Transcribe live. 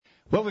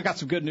Well, we've got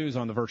some good news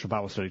on the virtual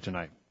Bible study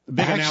tonight.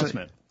 Big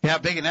announcement. Yeah,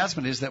 big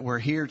announcement is that we're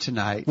here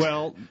tonight.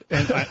 Well,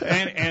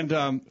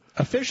 and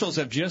officials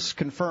have just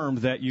confirmed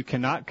that you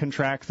cannot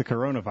contract the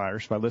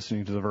coronavirus by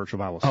listening to the virtual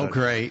Bible study. Oh,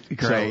 great.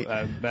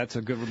 So that's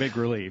a big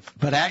relief.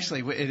 But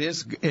actually, it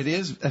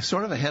is a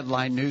sort of a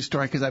headline news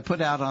story because I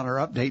put out on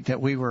our update that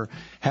we were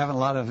having a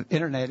lot of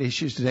internet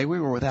issues today.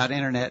 We were without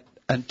internet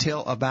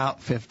until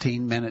about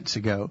 15 minutes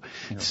ago.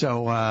 Yeah.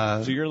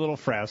 So you're a little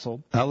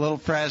frazzled. A little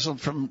frazzled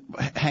from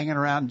hanging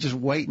around just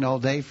waiting all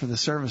day for the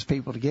service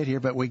people to get here.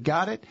 But we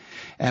got it,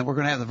 and we're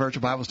going to have the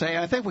virtual Bible study.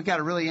 And I think we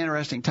got a really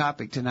interesting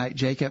topic tonight,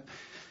 Jacob.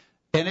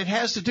 And it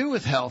has to do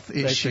with health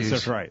issues.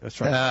 That's right.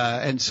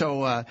 And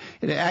so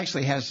it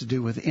actually has to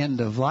do with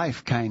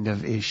end-of-life kind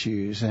of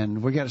issues.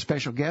 And we got a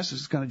special guest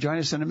who's going to join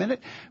us in a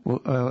minute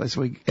as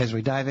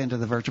we dive into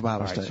the virtual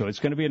Bible study. So it's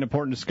going to be an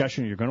important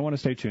discussion. You're going to want to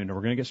stay tuned, and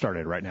we're going to get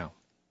started right now.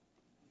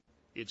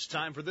 It's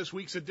time for this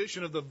week's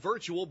edition of the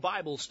Virtual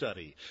Bible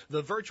Study.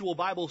 The Virtual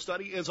Bible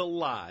Study is a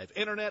live,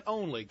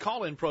 internet-only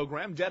call-in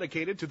program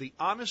dedicated to the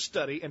honest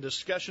study and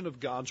discussion of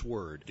God's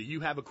Word. Do you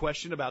have a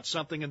question about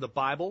something in the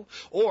Bible?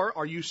 Or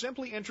are you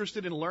simply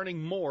interested in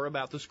learning more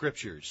about the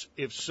Scriptures?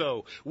 If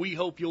so, we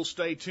hope you'll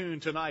stay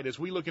tuned tonight as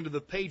we look into the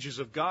pages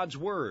of God's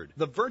Word.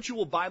 The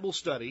Virtual Bible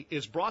Study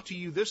is brought to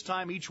you this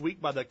time each week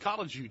by the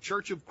College View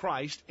Church of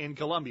Christ in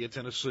Columbia,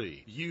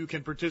 Tennessee. You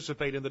can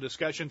participate in the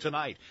discussion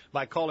tonight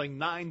by calling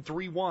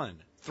 931-381-4567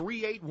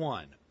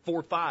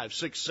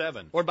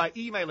 or by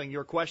emailing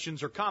your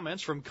questions or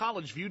comments from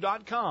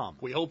collegeview.com.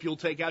 We hope you'll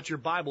take out your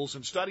Bibles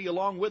and study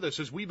along with us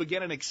as we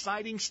begin an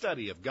exciting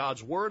study of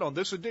God's Word on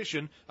this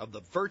edition of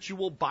the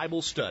Virtual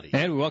Bible Study.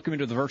 And we welcome you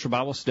to the Virtual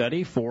Bible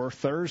Study for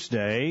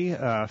Thursday,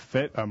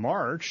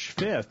 March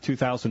 5th,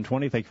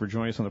 2020. Thank you for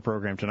joining us on the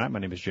program tonight. My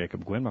name is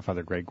Jacob Gwynn. My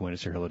father, Greg Gwynn,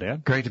 is here. Hello,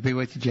 Dad. Great to be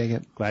with you,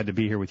 Jacob. Glad to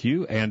be here with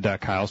you. And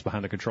Kyle's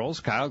behind the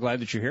controls. Kyle,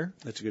 glad that you're here.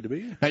 That's good to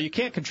be here. Now, you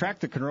can't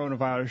contract the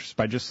coronavirus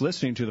by just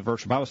listening to the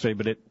Virtual Bible Study,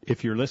 but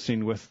if you're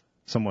listening with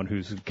someone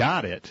who's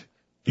got it,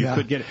 you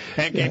could get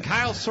it. And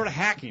Kyle's sort of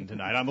hacking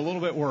tonight. I'm a little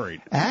bit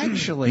worried.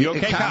 Actually, you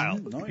okay, Kyle?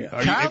 Oh,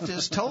 yeah. Kyle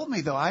just told me,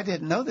 though, I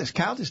didn't know this.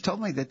 Kyle just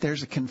told me that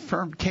there's a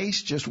confirmed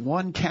case just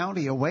one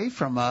county away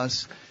from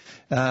us.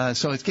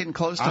 So it's getting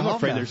close to home. I'm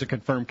afraid now. there's a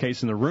confirmed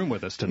case in the room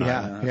with us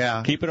tonight.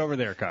 Yeah. Keep it over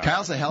there, Kyle.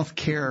 Kyle's a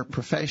healthcare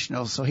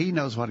professional, so he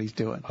knows what he's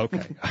doing.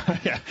 Okay.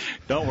 Yeah.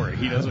 Don't worry.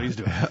 He knows what he's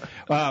doing.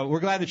 We're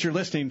glad that you're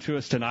listening to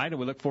us tonight, and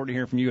we look forward to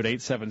hearing from you at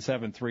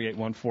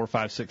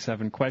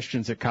 877-381-4567,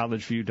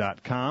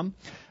 questions@collegeview.com.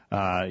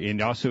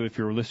 And also, if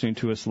you're listening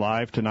to us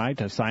live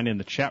tonight, sign in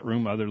the chat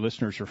room. Other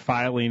listeners are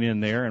filing in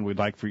there, and we'd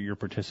like for your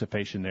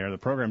participation there. The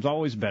program's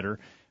always better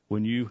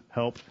when you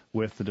help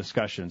with the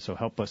discussion. So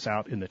help us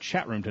out in the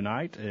chat room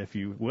tonight, if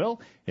you will.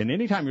 And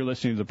anytime you're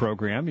listening to the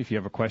program, if you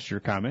have a question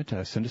or comment,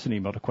 send us an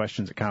email to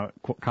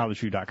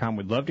questions@collegeview.com.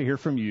 We'd love to hear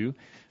from you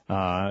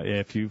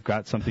if you've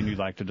got something you'd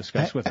like to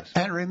discuss with us.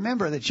 And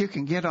remember that you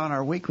can get on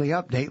our weekly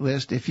update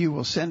list if you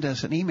will send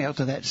us an email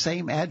to that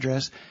same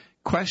address,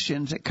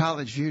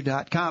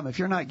 questions@collegeview.com. If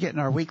you're not getting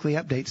our weekly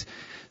updates,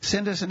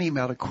 send us an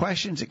email to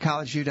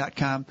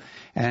questions@collegeview.com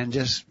and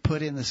just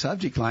put in the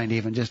subject line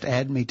even. Just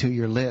add me to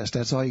your list.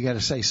 That's all you got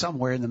to say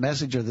somewhere in the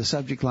message or the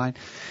subject line.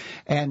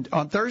 And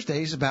on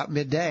Thursdays about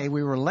midday,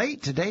 we were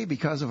late today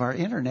because of our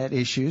internet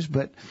issues,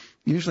 but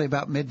usually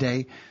about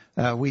midday,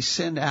 we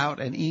send out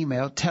an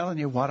email telling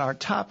you what our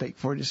topic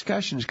for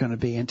discussion is going to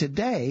be. And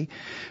today,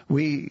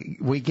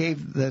 we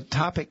gave the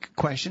topic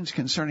questions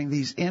concerning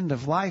these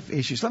end-of-life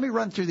issues. Let me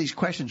run through these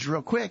questions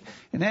real quick.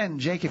 And then,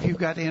 Jake, if you've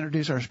got to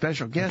introduce our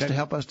special guest to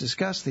help us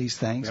discuss these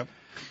things. Yep.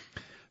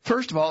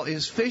 First of all,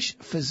 is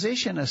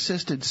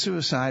physician-assisted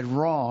suicide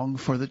wrong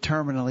for the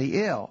terminally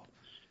ill?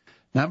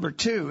 Number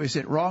 2, is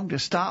it wrong to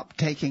stop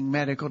taking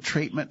medical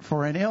treatment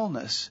for an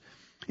illness?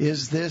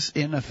 Is this,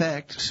 in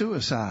effect,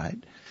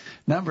 suicide?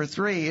 Number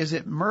 3, is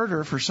it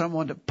murder for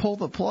someone to pull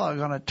the plug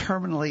on a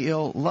terminally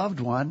ill loved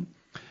one?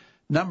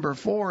 Number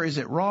 4, is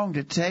it wrong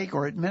to take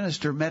or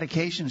administer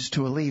medications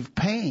to alleviate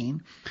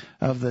pain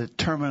of the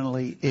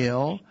terminally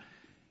ill?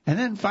 And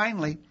then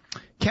finally,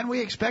 can we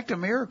expect a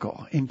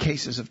miracle in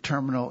cases of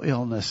terminal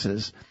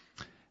illnesses?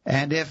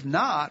 And if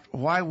not,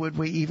 why would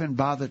we even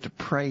bother to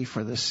pray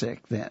for the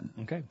sick then?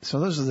 Okay.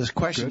 So those are the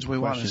questions we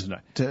want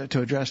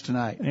to address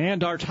tonight.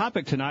 And our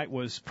topic tonight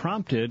was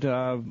prompted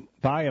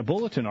by a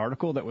bulletin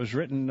article that was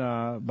written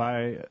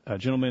by a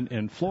gentleman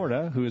in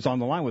Florida who is on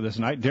the line with us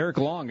tonight. Derek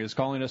Long is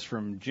calling us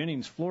from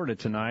Jennings, Florida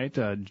tonight.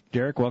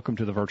 Derek, welcome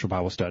to the Virtual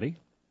Bible Study.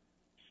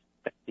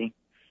 Thank you.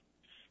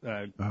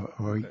 I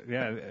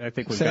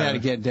think we've Say got that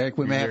again, Derek.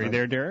 We may Are you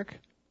there, Derek?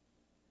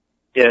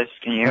 Yes,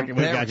 can you hear Okay, me?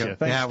 we got you.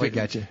 Thanks. Yeah, we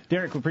got you.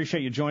 Derek, we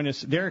appreciate you joining us.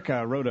 Derek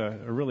wrote a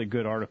really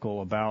good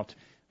article about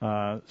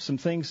some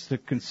things to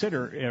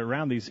consider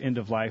around these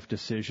end-of-life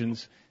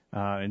decisions.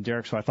 And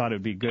Derek, so I thought it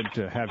would be good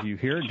to have you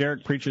here.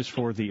 Derek preaches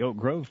for the Oak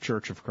Grove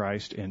Church of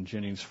Christ in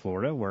Jennings,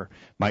 Florida, where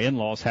my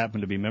in-laws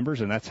happen to be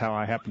members, and that's how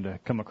I happened to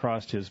come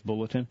across his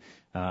bulletin.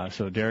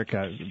 So, Derek,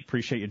 I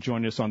appreciate you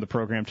joining us on the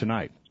program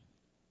tonight.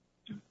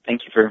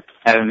 Thank you for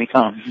having me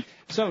come.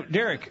 So,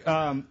 Derek,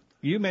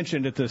 you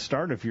mentioned at the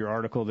start of your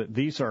article that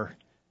these are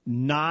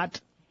not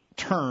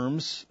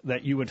terms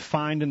that you would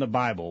find in the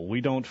Bible.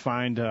 We don't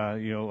find,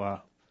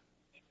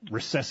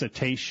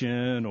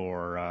 resuscitation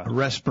or a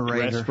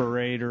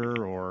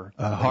respirator or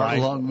a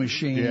heart-lung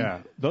machine. Yeah,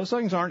 those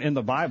things aren't in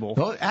the Bible.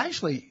 Well,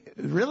 actually,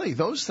 really,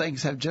 those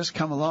things have just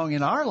come along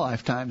in our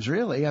lifetimes,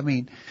 really. I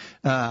mean,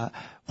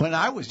 when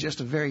I was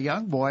just a very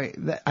young boy,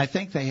 I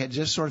think they had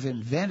just sort of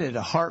invented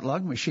a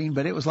heart-lung machine,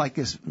 but it was like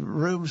this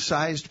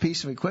room-sized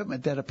piece of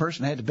equipment that a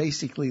person had to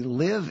basically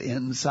live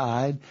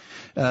inside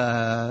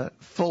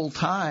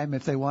full-time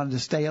if they wanted to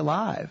stay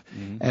alive.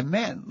 Mm-hmm. And,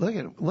 man,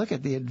 look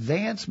at the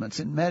advancements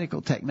in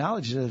medical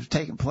technology that have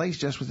taken place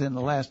just within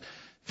the last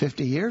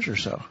 50 years or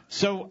so.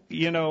 So,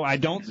 I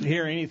don't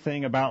hear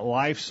anything about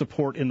life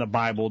support in the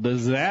Bible.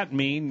 Does that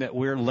mean that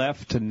we're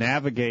left to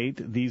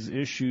navigate these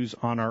issues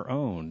on our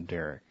own,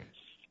 Derek?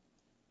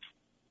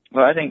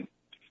 Well, I think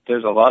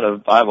there's a lot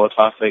of Bible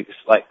topics,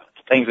 like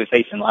things we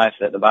face in life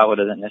that the Bible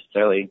doesn't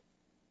necessarily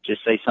just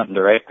say something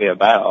directly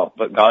about.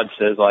 But God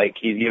says, like,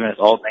 He's given us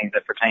all things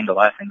that pertain to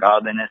life and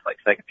godliness, like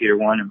 2 Peter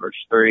 1 and verse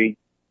 3.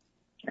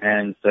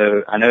 And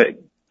so I know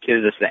it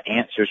gives us the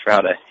answers for how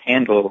to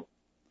handle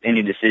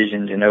any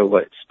decision to know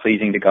what's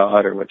pleasing to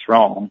God or what's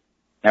wrong.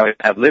 Now, we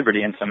have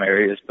liberty in some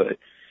areas, but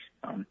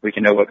we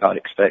can know what God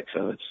expects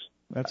of us.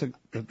 That's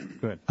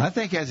good. I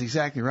think that's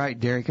exactly right,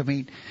 Derek. I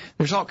mean,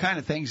 there's all kind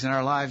of things in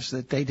our lives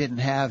that they didn't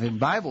have in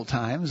Bible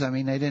times. I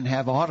mean, they didn't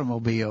have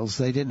automobiles.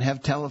 They didn't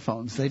have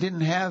telephones. They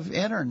didn't have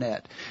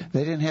internet.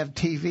 They didn't have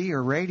TV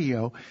or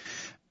radio.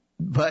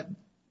 But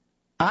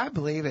I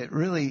believe it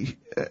really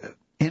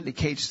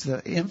indicates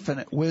the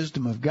infinite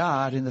wisdom of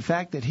God in the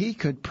fact that He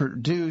could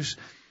produce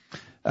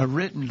a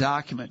written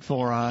document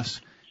for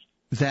us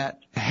that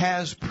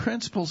has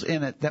principles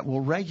in it that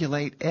will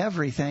regulate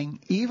everything,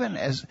 even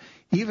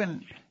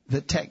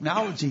the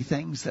technology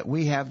things that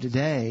we have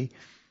today.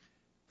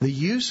 The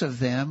use of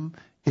them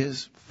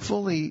is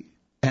fully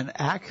and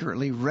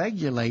accurately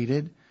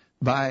regulated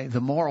by the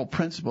moral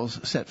principles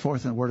set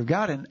forth in the Word of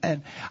God.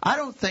 And I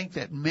don't think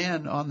that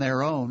men on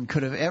their own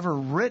could have ever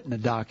written a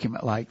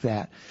document like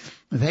that.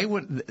 It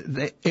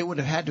would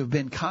have had to have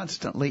been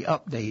constantly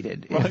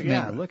updated. Well,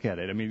 yeah, look at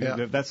it. I mean,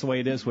 that's the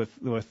way it is with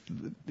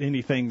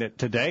anything that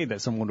today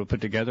that someone would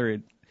put together.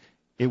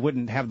 It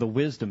wouldn't have the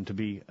wisdom to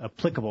be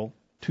applicable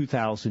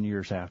 2,000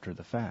 years after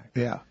the fact.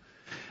 Yeah.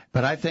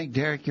 But I think,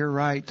 Derek, you're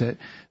right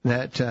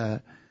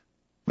that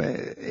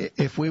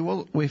if we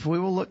will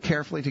look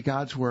carefully to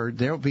God's Word,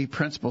 there will be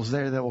principles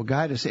there that will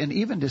guide us, and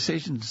even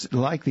decisions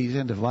like these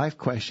end-of-life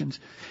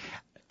questions.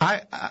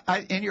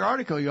 In your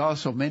article, you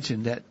also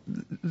mentioned that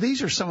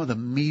these are some of the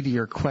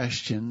meatier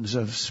questions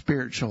of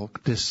spiritual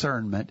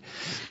discernment.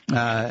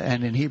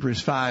 And in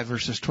Hebrews 5,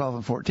 verses 12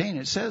 and 14,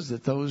 it says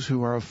that those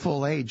who are of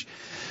full age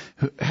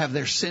have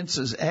their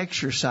senses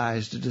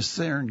exercised to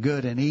discern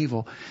good and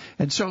evil.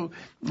 And so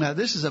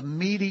this is a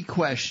meaty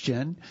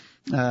question.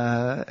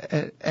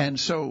 And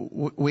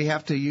so we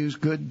have to use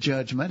good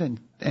judgment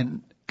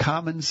and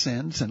common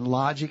sense and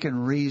logic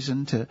and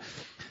reason to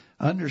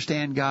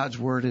understand God's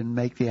Word and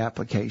make the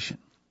application.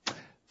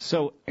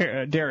 So,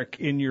 Derek,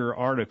 in your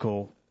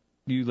article,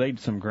 you laid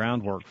some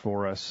groundwork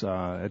for us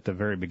at the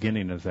very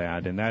beginning of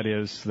that, and that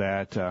is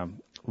that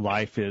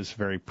life is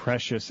very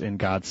precious in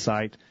God's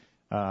sight.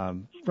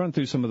 Run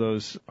through some of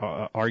those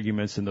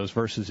arguments and those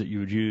verses that you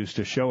would use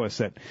to show us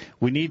that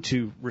we need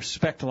to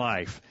respect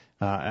life.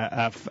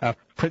 A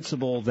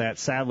principle that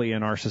sadly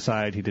in our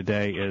society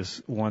today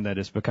is one that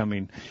is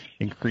becoming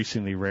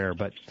increasingly rare,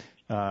 but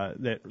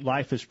that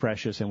life is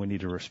precious and we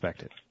need to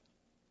respect it.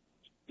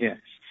 Yes.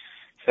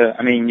 So,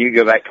 I mean, you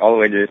go back all the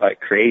way to like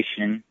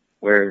creation,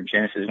 where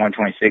Genesis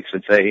 1:26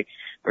 would say,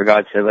 where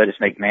God said, "Let us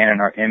make man in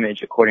our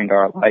image according to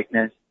our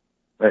likeness.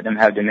 Let them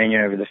have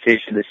dominion over the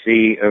fish of the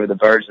sea, over the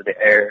birds of the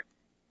air,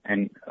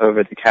 and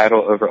over the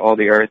cattle, over all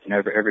the earth, and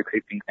over every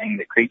creeping thing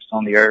that creeps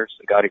on the earth."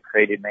 So God had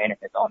created man in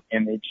His own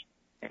image.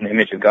 In the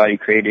image of God, He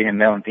created him,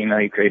 male and female,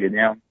 He created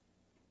them.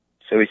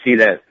 So we see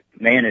that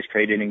man is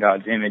created in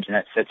God's image, and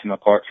that sets him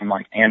apart from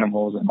like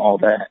animals and all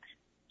that.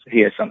 So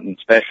He has something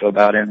special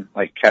about him.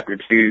 Like chapter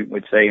 2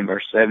 would say in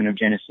verse 7 of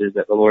Genesis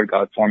that the Lord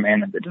God formed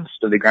man of the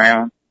dust of the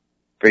ground,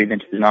 breathed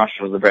into his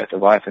nostrils the breath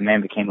of life, and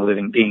man became a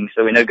living being.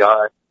 So we know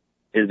God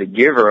is the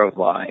giver of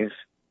life.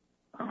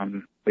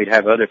 We'd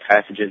have other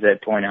passages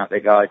that point out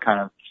that God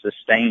kind of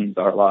sustains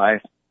our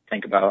life.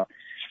 Think about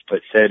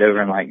what's said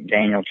over in like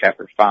Daniel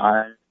chapter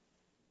 5.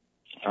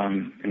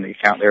 In the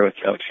account there with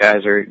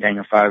Belshazzar,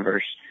 Daniel 5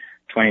 verse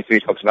 23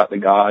 talks about the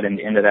God, and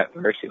the end of that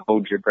verse, He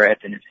holds your breath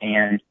in His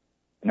hand,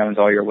 knows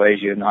all your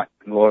ways you have not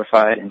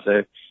glorified, and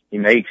so He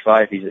makes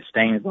life, He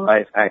sustains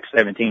life. Acts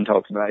 17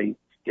 talks about He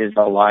gives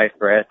all life,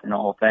 breath, and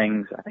all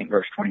things, I think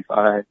verse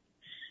 25.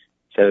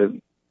 So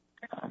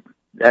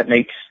that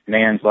makes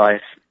man's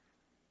life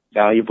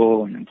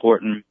valuable and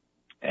important,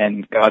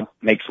 and God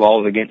makes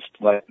laws against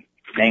like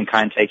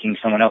mankind taking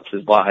someone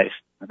else's life.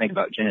 I think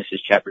about Genesis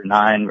chapter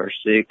 9, verse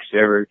 6,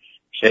 whoever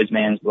sheds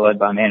man's blood,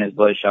 by man his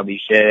blood shall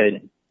be shed.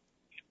 And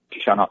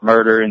you shall not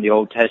murder in the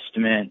Old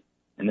Testament.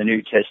 In the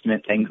New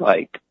Testament, things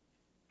like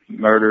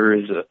murder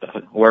is a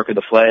work of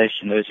the flesh,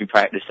 and those who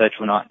practice such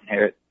will not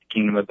inherit the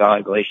kingdom of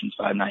God, Galatians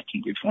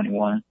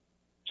 5:19-21.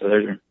 So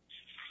those are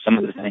some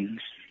of the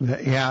things.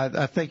 Yeah,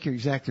 I think you're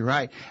exactly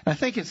right. I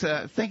think it's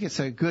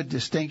a good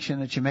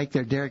distinction that you make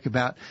there, Derek,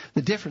 about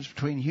the difference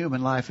between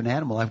human life and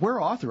animal life.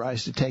 We're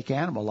authorized to take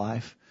animal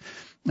life.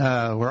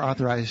 We're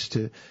authorized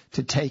to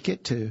take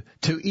it, to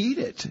eat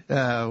it.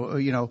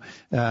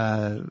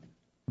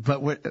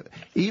 But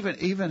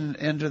even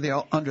under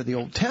the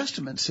Old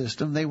Testament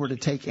system, they were to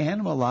take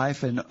animal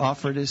life and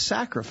offer it as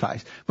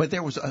sacrifice. But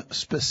there was a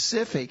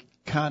specific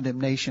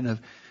condemnation of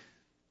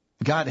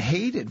God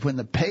hated when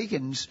the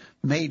pagans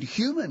made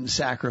human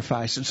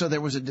sacrifice. And so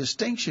there was a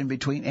distinction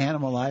between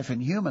animal life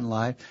and human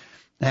life.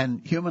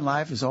 And human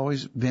life has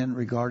always been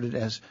regarded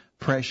as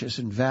precious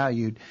and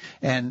valued.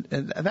 And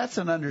that's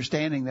an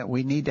understanding that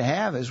we need to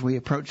have as we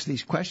approach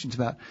these questions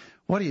about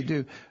what do you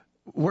do?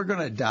 We're going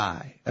to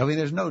die. I mean,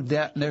 there's no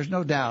doubt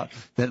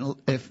that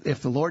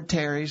if the Lord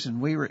tarries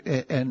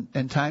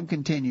and time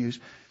continues,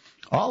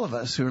 all of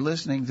us who are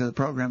listening to the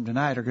program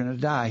tonight are going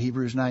to die.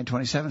 Hebrews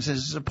 9:27 says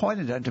it's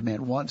appointed unto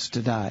men once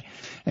to die,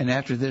 and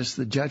after this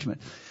the judgment.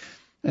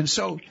 And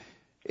so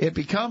it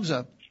becomes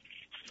a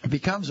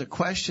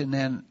question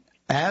then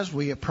as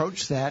we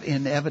approach that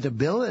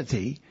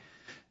inevitability.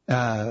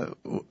 How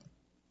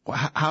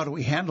do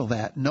we handle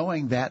that,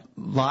 knowing that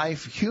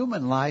life,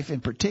 human life in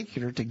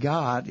particular, to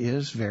God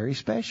is very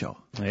special?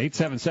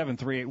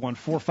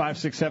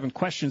 877-381-4567,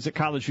 questions at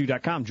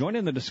collegeview.com. Join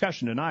in the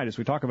discussion tonight as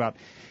we talk about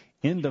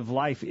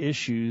end-of-life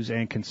issues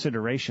and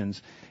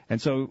considerations. And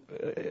so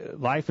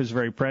life is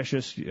very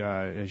precious.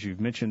 As you've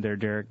mentioned there,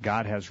 Derek,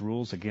 God has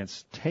rules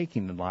against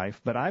taking the life.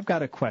 But I've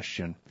got a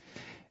question.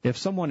 If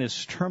someone is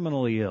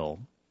terminally ill,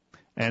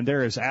 and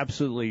there is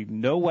absolutely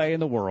no way in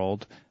the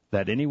world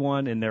that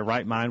anyone in their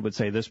right mind would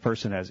say this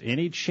person has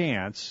any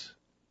chance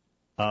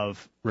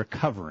of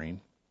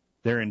recovering,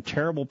 they're in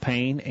terrible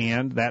pain,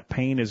 and that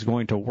pain is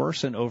going to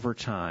worsen over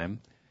time,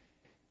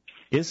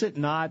 is it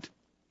not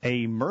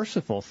a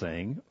merciful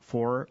thing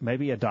for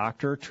maybe a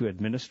doctor to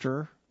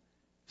administer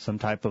some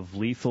type of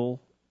lethal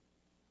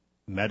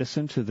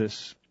medicine to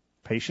this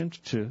patient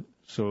to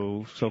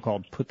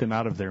so-called put them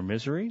out of their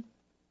misery?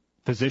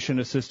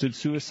 Physician-assisted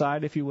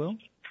suicide, if you will?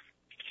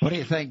 What do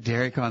you think,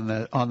 Derek, on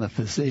the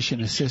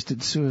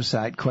physician-assisted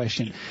suicide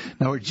question?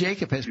 Now, where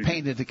Jacob has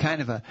painted a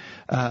kind of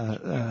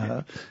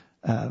a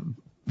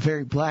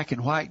very black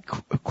and white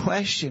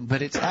question,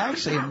 but it's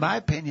actually, in my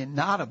opinion,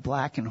 not a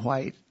black and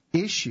white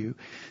issue.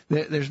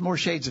 There's more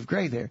shades of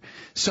gray there.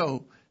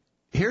 So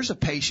here's a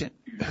patient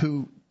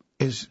who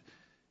is,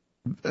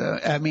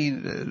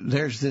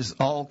 there's this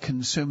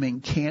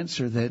all-consuming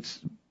cancer that's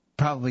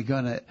probably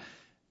going to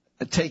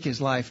take his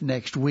life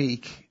next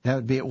week. That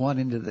would be at one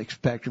end of the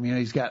spectrum.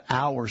 He's got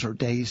hours or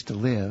days to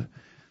live.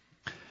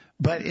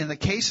 But in the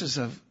cases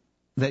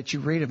that you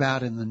read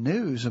about in the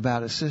news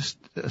about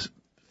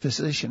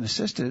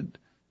physician-assisted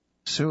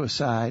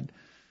suicide,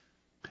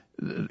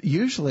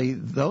 usually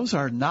those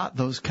are not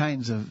those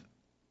kinds of,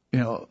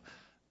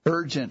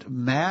 urgent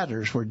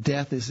matters where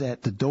death is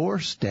at the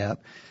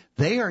doorstep.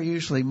 They are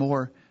usually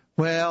more,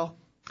 well,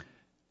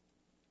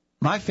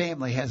 my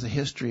family has a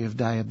history of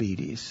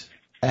diabetes,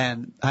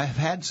 and I've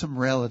had some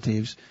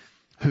relatives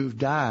who've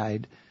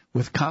died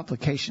with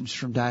complications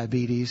from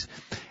diabetes,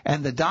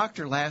 and the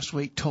doctor last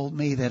week told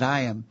me that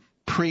I am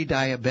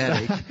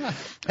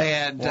pre-diabetic.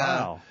 And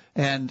wow.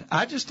 And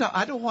I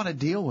don't want to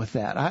deal with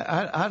that.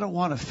 I don't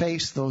want to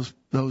face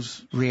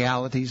those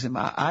realities. And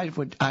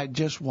I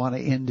just want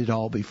to end it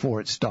all before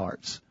it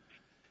starts.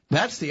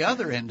 That's the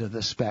other end of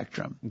the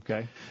spectrum.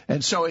 Okay.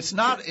 And so it's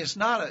not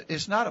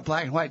a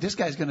black and white. This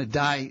guy's going to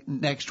die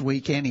next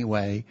week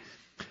anyway.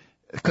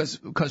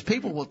 Because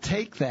people will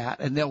take that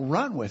and they'll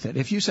run with it.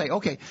 If you say,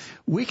 okay,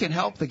 we can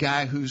help the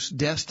guy who's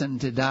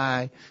destined to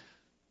die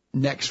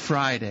next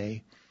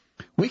Friday,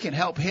 we can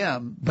help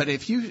him. But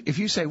if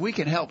you say we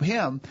can help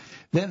him,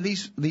 then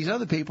these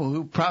other people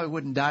who probably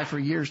wouldn't die for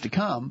years to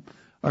come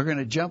are going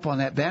to jump on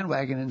that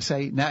bandwagon and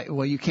say, now,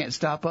 well, you can't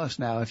stop us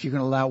now. If you're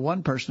going to allow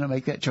one person to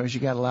make that choice, you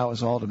got to allow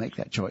us all to make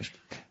that choice.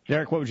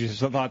 Derek, what would your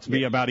thoughts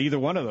be about either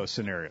one of those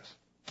scenarios?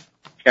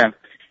 Yeah.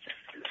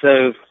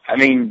 So,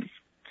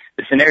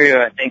 the scenario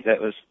I think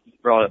that was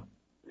brought up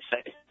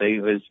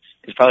secondly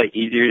is probably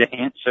easier to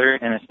answer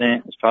in a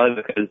sense. It's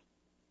probably because,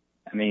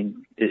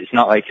 it's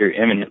not like you're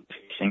imminent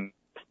facing.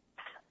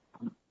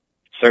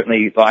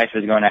 Certainly life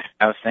is going to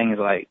have things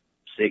like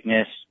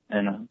sickness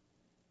and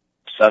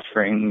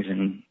sufferings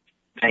and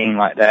pain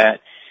like that.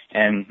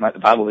 And like the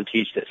Bible would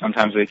teach that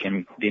sometimes we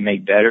can be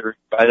made better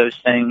by those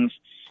things.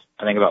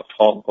 I think about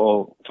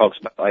Paul talks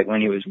about like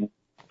when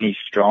he's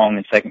strong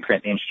in 2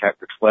 Corinthians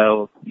chapter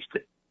 12. He used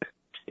to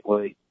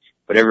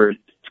whatever in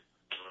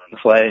the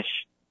flesh.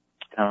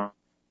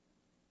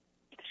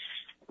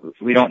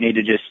 We don't need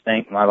to just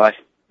think my life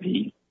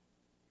be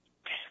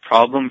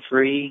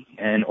problem-free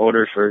in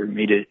order for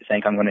me to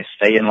think I'm going to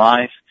stay in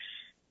life,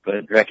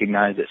 but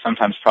recognize that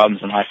sometimes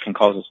problems in life can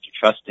cause us to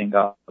trust in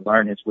God,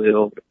 learn His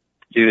will,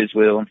 do His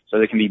will, so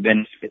there can be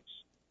benefits.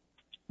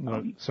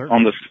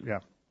 Certainly.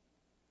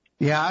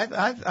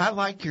 Yeah, I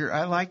like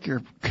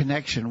your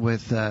connection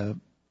with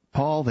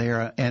Paul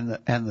there and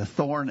the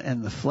thorn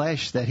and the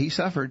flesh that he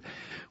suffered,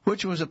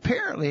 which was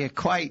apparently it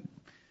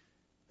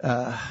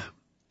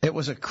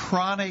was a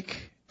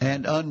chronic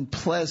and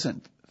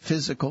unpleasant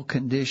physical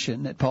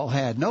condition that Paul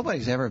had.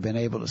 Nobody's ever been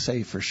able to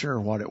say for sure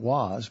what it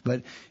was,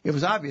 but it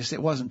was obvious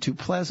it wasn't too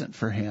pleasant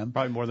for him.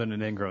 Probably more than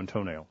an ingrown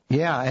toenail.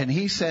 Yeah, and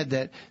he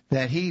said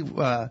that he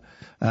in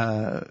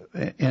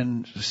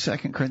 2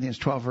 Corinthians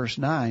 12 verse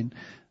 9,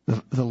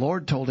 the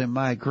Lord told him,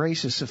 "My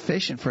grace is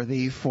sufficient for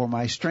thee, for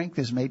my strength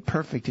is made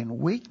perfect in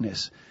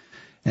weakness."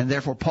 And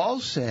therefore Paul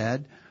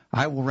said,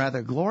 "I will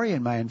rather glory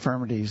in my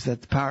infirmities,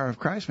 that the power of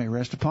Christ may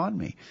rest upon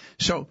me."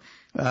 So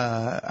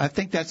I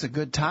think that's a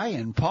good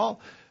tie-in. Paul,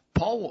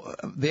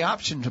 the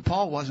option to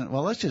Paul wasn't,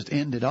 well, let's just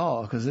end it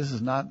all because this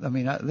is not. I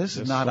mean, this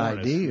is not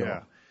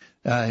ideal.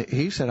 Yeah.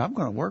 He said, "I'm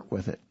going to work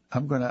with it.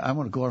 I'm going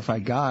to glorify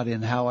God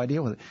in how I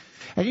deal with it."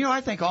 And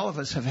I think all of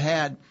us have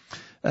had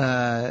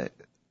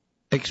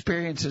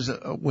experiences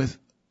with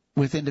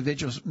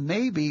individuals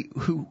maybe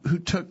who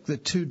took the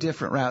two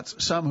different routes.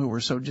 Some who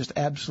were so just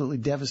absolutely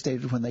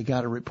devastated when they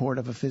got a report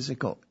of a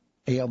physical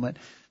ailment,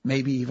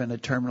 maybe even a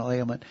terminal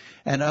ailment,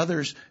 and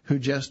others who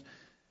just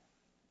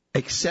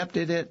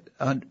accepted it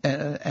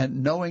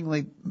and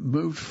knowingly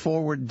moved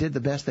forward, did the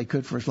best they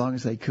could for as long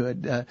as they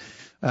could.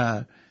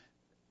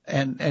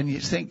 And you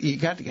think you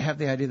got to have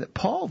the idea that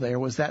Paul there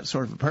was that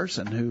sort of a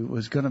person who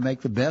was going to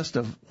make the best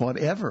of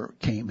whatever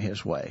came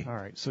his way. All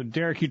right. So,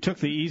 Derek, you took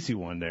the easy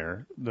one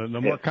there. The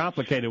more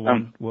complicated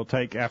one we'll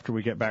take after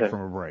we get back from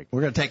a break.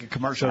 We're going to take a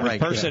commercial break.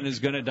 The person is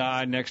going to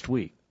die next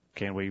week.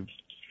 Can we,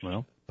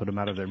 put them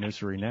out of their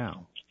misery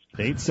now?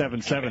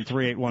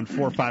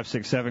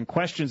 877-381-4567.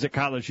 Questions at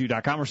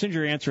collegeview.com. Or send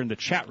your answer in the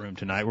chat room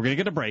tonight. We're going to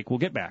get a break. We'll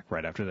get back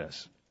right after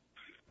this.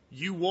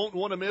 You won't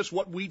want to miss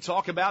what we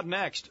talk about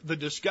next. The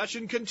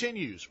discussion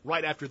continues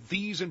right after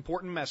these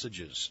important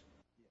messages.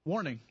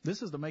 Warning,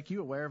 this is to make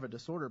you aware of a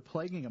disorder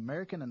plaguing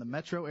American and the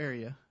metro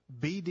area,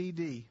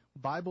 BDD,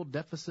 Bible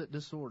Deficit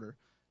Disorder.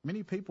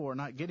 Many people are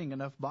not getting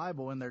enough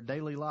Bible in their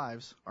daily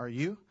lives. Are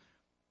you?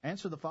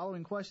 Answer the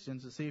following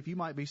questions to see if you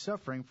might be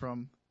suffering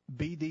from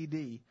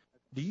BDD.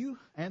 Do you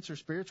answer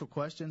spiritual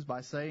questions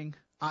by saying,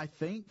 "I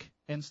think,"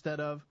 instead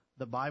of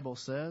 "the Bible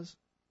says"?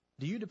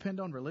 Do you depend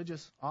on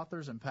religious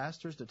authors and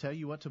pastors to tell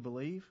you what to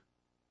believe?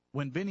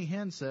 When Benny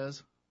Hinn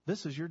says,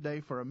 "This is your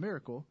day for a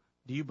miracle,"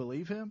 do you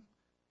believe him?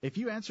 If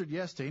you answered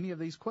yes to any of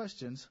these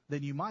questions,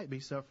 then you might be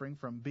suffering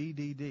from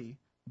BDD,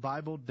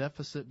 Bible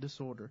Deficit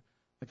Disorder.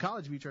 The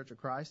College View Church of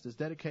Christ is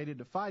dedicated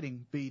to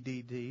fighting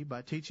BDD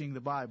by teaching the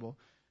Bible.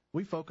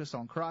 We focus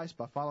on Christ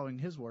by following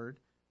His Word.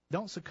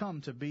 Don't succumb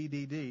to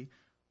BDD,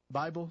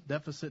 Bible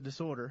Deficit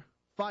Disorder.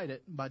 Fight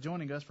it by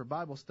joining us for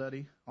Bible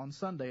study on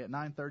Sunday at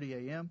 9:30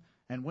 a.m.,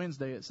 and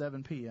Wednesday at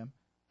 7 p.m.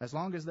 As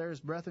long as there is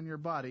breath in your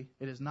body,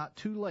 it is not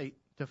too late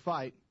to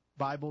fight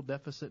Bible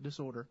Deficit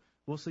Disorder.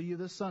 We'll see you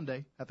this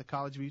Sunday at the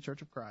College View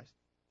Church of Christ.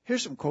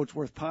 Here's some quotes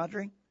worth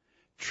pondering.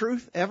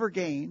 Truth ever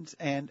gains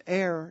and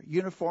error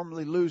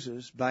uniformly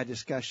loses by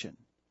discussion.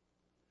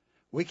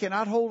 We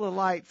cannot hold a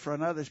light for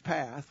another's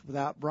path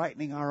without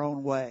brightening our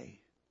own way.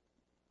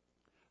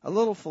 A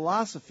little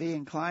philosophy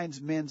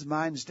inclines men's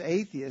minds to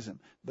atheism,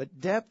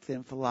 but depth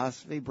in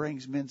philosophy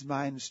brings men's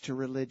minds to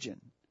religion.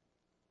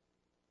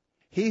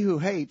 He who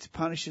hates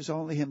punishes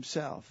only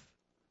himself.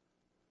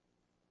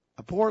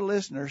 A poor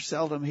listener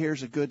seldom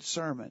hears a good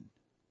sermon.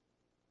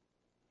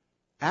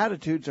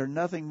 Attitudes are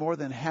nothing more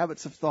than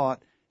habits of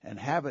thought, and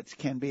habits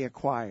can be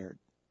acquired.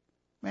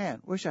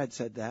 Man, wish I'd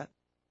said that.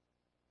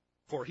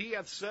 For he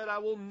hath said, "I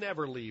will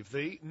never leave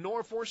thee,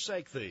 nor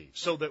forsake thee,"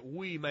 so that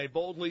we may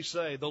boldly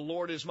say, "The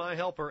Lord is my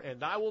helper,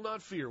 and I will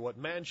not fear what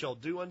man shall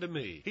do unto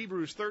me."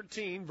 Hebrews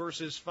 13,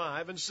 verses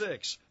 5 and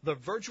 6. The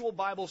virtual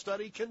Bible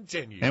study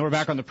continues. And we're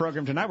back on the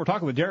program tonight. We're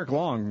talking with Derek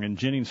Long in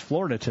Jennings,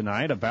 Florida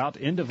tonight about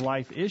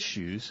end-of-life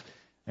issues.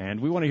 And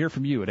we want to hear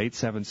from you at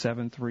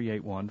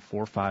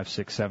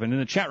 877-381-4567. In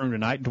the chat room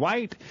tonight,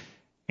 Dwight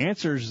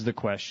answers the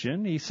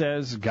question. He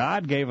says,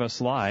 God gave us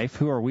life.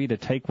 Who are we to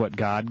take what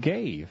God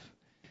gave?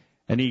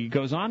 And he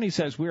goes on, he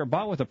says, we are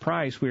bought with a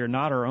price. We are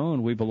not our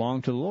own. We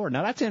belong to the Lord.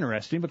 Now, that's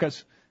interesting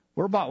because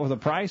we're bought with a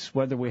price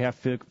whether we have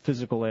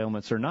physical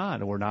ailments or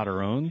not. We're not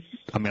our own.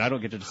 I mean, I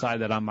don't get to decide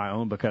that I'm my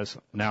own because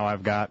now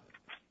I've got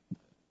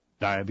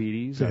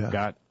diabetes. Yeah. I've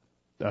got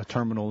a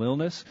terminal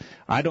illness.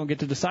 I don't get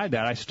to decide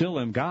that. I still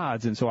am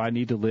God's, and so I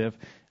need to live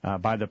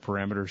by the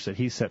parameters that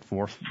He set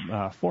forth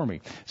for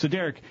me. So,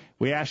 Derek,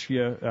 we ask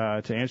you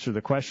to answer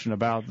the question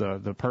about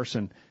the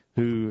person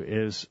who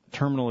is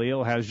terminally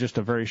ill, has just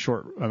a very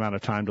short amount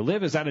of time to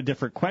live. Is that a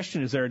different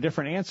question? Is there a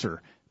different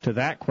answer to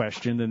that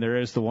question than there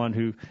is the one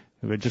who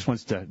just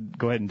wants to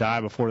go ahead and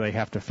die before they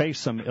have to face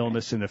some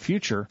illness in the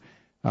future?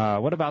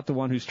 What about the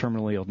one who's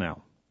terminally ill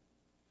now?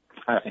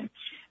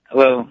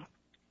 Well,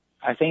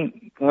 I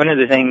think some of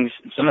the things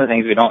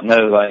we don't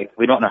know, like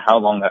we don't know how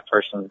long that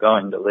person's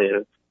going to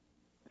live.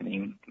 I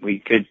mean, we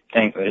could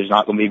think that it's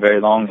not going to be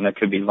very long, and it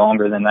could be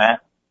longer than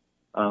that.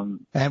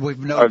 And we've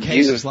known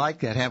cases like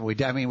that, haven't we?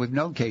 I mean, we've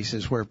known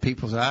cases where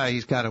people say,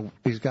 he's got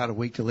a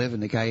week to live,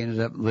 and the guy ended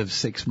up lived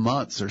 6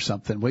 months or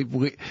something.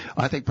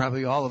 I think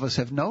probably all of us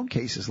have known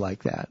cases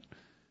like that.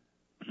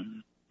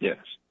 Yes.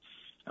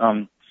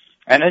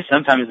 I know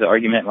sometimes the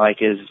argument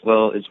is,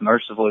 well, it's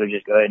merciful to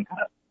just go ahead and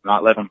kind of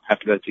not let them have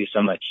to go through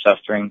so much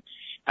suffering.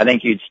 I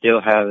think you'd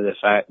still have the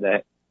fact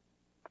that,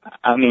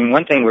 I mean,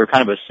 one thing we're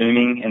kind of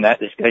assuming in that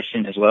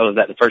discussion as well is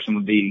that the person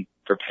would be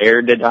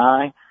prepared to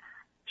die.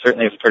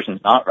 Certainly if a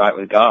person's not right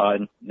with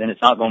God, then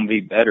it's not going to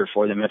be better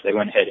for them if they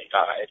went ahead and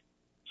died.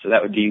 So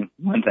that would be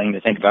one thing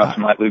to think about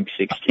from Luke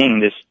 16.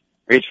 This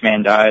rich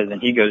man dies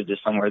and he goes to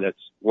somewhere that's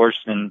worse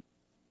than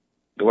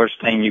the worst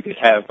thing you could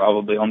have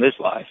probably on this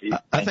life.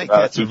 I think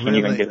that's a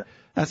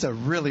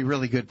really,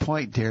 really good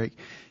point, Derek.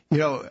 You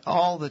know,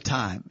 all the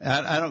time.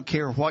 I don't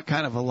care what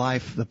kind of a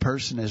life the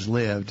person has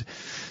lived.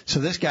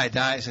 So this guy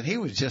dies, and he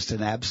was just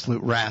an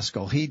absolute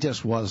rascal. He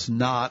just was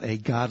not a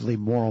godly,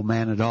 moral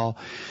man at all.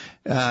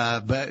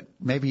 But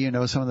maybe you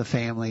know some of the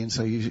family, and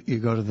so you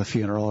go to the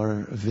funeral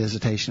or a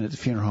visitation at the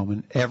funeral home,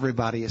 and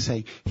everybody is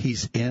saying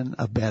he's in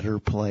a better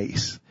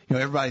place. You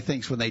know, everybody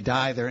thinks when they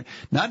die, they're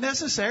not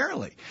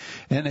necessarily.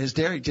 And as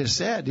Derek just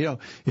said, you know,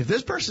 if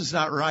this person's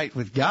not right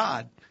with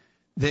God,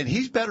 then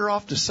he's better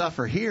off to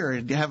suffer here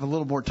and have a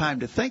little more time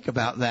to think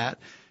about that,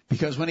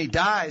 because when he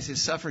dies, his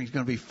suffering is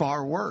going to be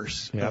far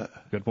worse. Yeah,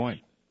 good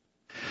point.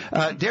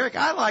 Derek,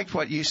 I liked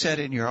what you said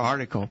in your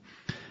article,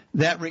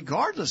 that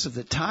regardless of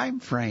the time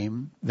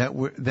frame that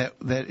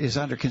is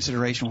under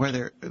consideration,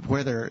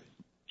 whether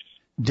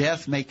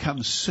death may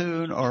come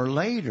soon or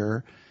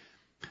later,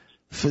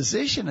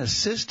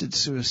 physician-assisted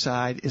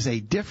suicide is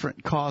a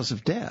different cause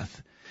of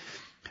death.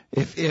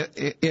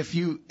 If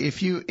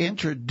you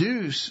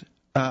introduce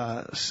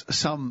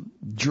some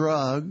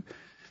drug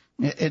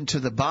into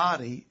the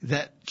body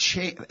that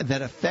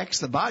affects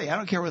the body, I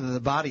don't care whether the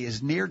body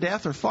is near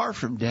death or far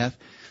from death,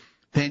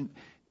 then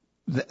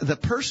the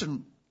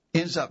person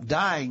ends up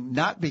dying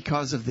not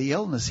because of the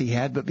illness he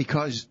had, but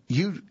because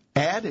you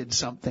added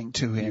something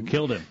to him.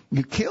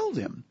 You killed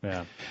him.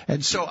 Yeah.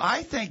 And so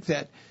I think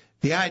that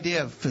the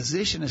idea of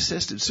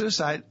physician-assisted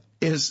suicide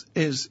is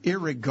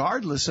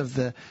irregardless of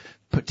the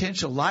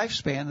potential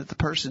lifespan that the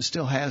person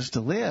still has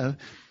to live,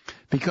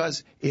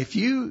 because if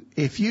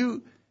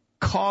you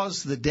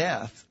cause the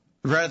death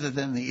rather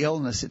than the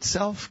illness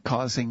itself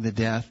causing the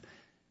death,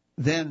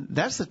 then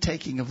that's the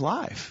taking of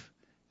life.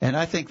 And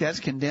I think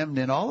that's condemned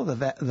in all of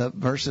the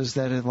verses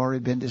that have already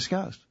been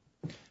discussed.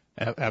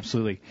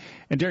 Absolutely.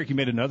 And Derek, you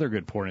made another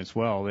good point as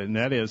well, and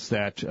that is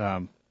that,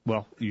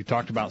 you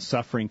talked about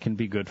suffering can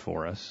be good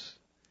for us.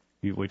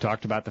 We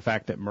talked about the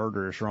fact that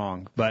murder is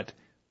wrong. But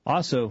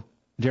also,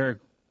 Derek,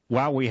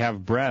 while we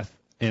have breath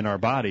in our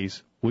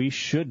bodies, we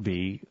should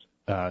be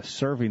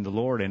serving the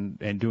Lord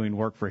and doing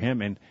work for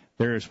Him. And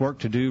there is work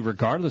to do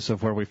regardless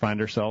of where we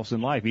find ourselves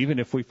in life. Even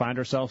if we find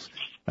ourselves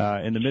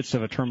in the midst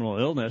of a terminal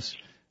illness,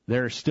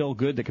 there is still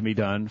good that can be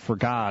done for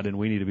God, and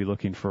we need to be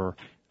looking for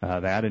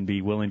that and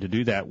be willing to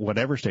do that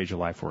whatever stage of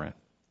life we're in.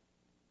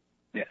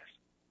 Yes.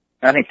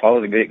 I think Paul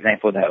is a good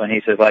example of that when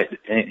he says,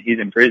 he's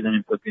in prison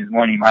in Philippians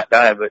 1, he might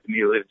die, but to me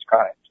to live is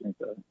Christ. And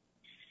so,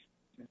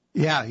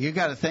 yeah, you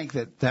got to think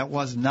that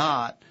was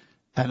not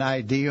an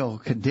ideal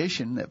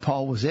condition that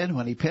Paul was in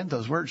when he penned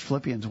those words,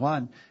 Philippians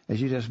 1,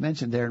 as you just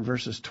mentioned there in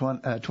verses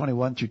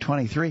 21 through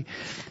 23.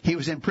 He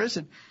was in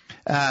prison,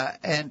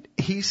 and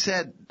he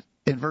said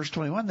in verse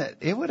 21 that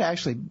it would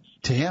actually,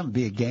 to him,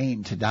 be a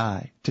gain to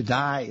die. To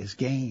die is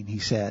gain, he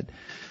said.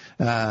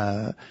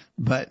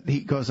 But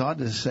he goes on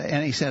to say,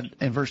 and he said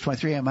in verse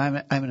 23,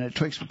 I'm in a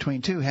twixt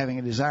between two, having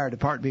a desire to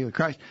depart and be with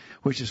Christ,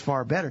 which is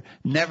far better.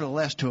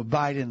 Nevertheless, to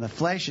abide in the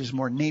flesh is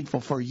more needful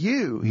for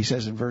you, he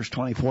says in verse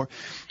 24.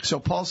 So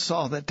Paul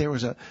saw that there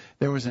was an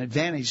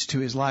advantage to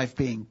his life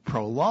being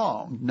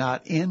prolonged,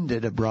 not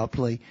ended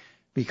abruptly,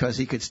 because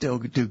he could still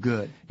do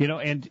good. You know,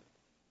 and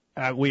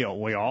we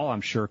all,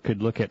 I'm sure,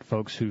 could look at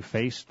folks who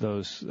faced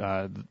those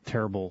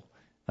terrible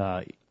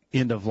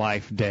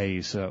end-of-life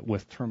days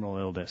with terminal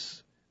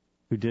illness,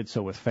 who did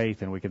so with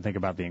faith, and we can think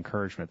about the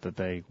encouragement that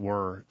they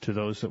were to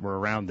those that were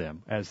around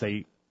them as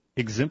they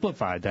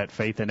exemplified that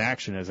faith in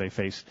action as they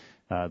faced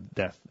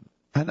death.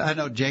 I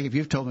know, Jacob,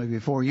 you've told me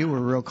before you were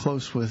real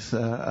close with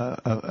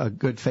a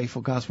good,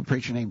 faithful gospel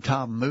preacher named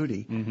Tom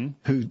Moody,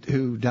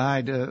 who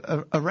died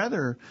a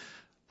rather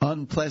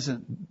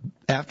unpleasant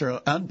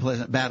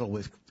battle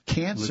with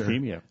cancer.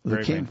 Leukemia.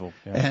 Very painful.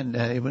 Yeah. And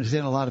it was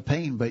in a lot of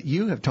pain. But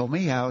you have told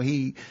me how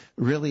he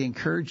really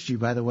encouraged you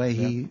by the way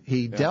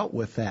he dealt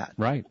with that.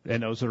 Right.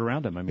 And those that are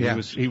around him. I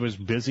mean, he was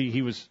busy.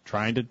 He was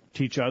trying to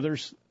teach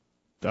others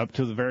up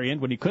to the very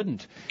end when he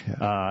couldn't.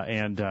 Yeah.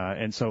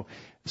 And so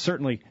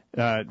certainly,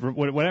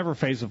 whatever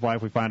phase of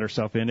life we find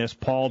ourselves in, as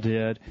Paul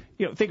did,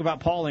 think about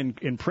Paul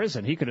in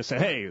prison. He could have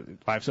said, hey,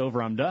 life's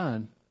over, I'm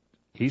done.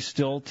 He's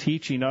still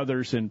teaching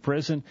others in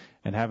prison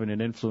and having an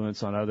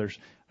influence on others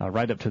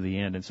right up to the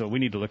end. And so we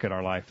need to look at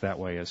our life that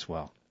way as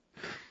well.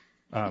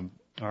 All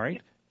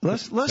right.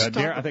 Let's talk.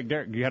 Derek, I think,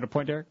 Derek, you had a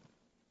point, Derek?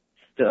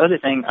 the other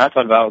thing I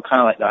thought about,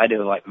 kind of like the idea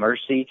of like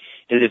mercy,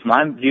 is if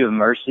my view of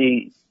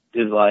mercy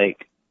is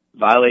like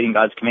violating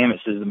God's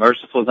commandments is the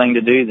merciful thing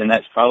to do, then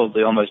that's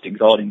probably almost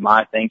exalting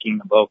my thinking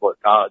above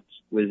what God's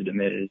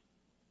wisdom is.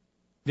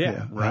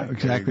 Yeah, right.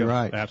 Exactly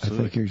right. Absolutely.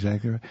 I think you're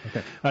exactly right.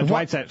 Okay.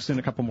 Dwight's sent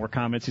a couple more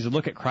comments. He said,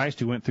 look at Christ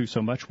who went through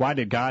so much. Why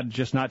did God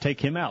just not take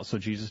him out so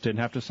Jesus didn't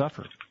have to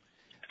suffer?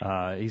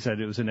 He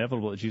said it was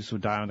inevitable that Jesus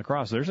would die on the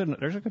cross. There's a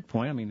good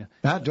point. I mean,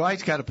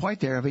 Dwight's got a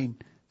point there. I mean,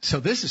 so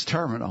this is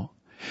terminal.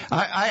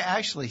 I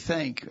actually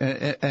think,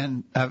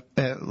 and a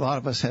lot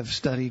of us have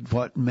studied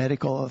what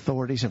medical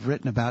authorities have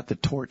written about the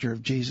torture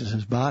of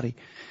Jesus' body.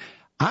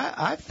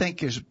 I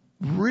think there's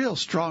real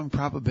strong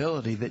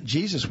probability that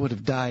Jesus would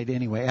have died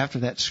anyway after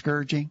that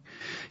scourging.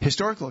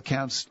 Historical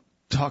accounts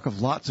talk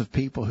of lots of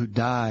people who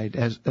died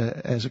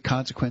as a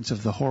consequence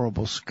of the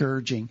horrible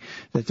scourging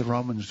that the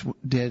Romans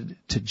did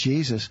to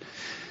Jesus.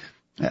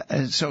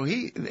 And so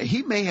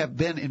he may have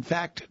been, in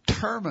fact,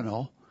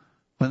 terminal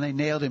when they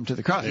nailed him to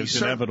the cross. It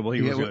was inevitable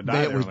he was going to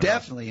die. It was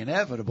definitely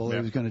inevitable he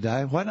was going to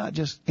die. Why not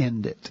just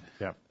end it?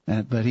 Yeah.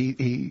 But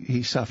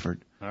he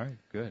suffered. All right,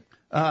 good.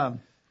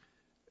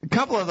 A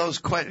couple of those.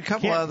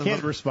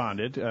 Kent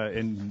responded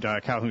in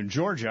Calhoun,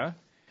 Georgia.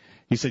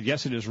 He said,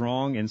 "Yes, it is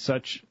wrong in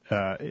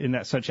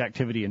that such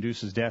activity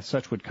induces death.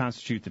 Such would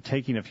constitute the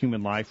taking of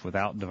human life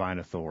without divine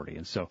authority."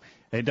 And so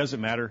it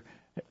doesn't matter.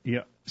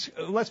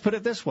 Let's put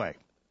it this way: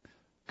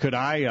 Could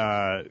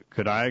I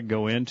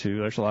go into?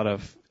 There's a lot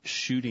of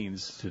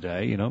shootings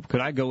today.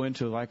 Could I go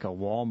into like a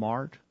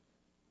Walmart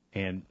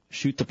and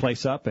shoot the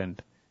place up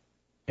and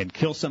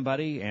kill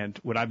somebody? And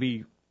would I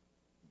be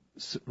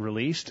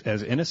released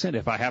as innocent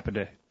if I happened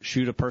to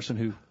shoot a person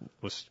who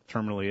was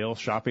terminally ill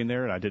shopping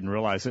there and I didn't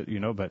realize it,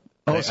 but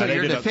they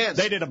did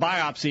a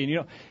biopsy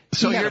and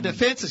So your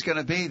defense is going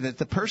to be that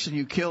the person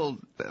you killed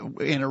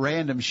in a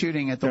random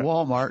shooting at the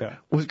Walmart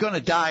was going to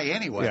die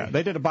anyway. Yeah,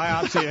 they did a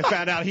biopsy and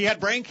found out he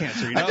had brain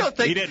cancer. I don't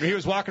think he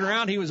was walking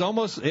around. He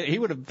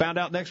would have found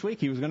out next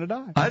week he was going to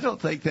die. I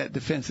don't think that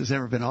defense has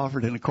ever been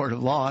offered in a court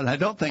of law, and I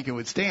don't think it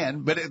would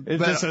stand. But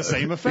it's just the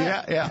same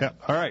effect. Yeah.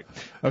 All right.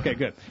 Okay.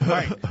 Good. All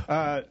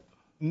right.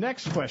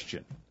 Next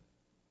question.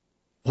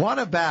 What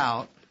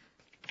about?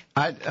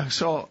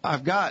 So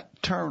I've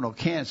got terminal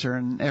cancer,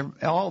 and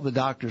all the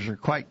doctors are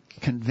quite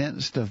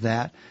convinced of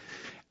that.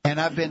 And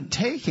I've been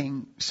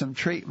taking some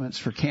treatments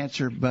for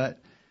cancer, but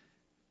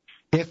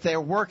if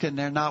they're working,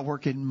 they're not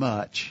working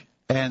much,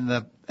 and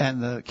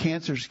the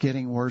cancer's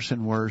getting worse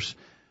and worse.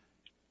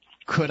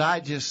 Could I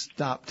just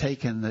stop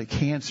taking the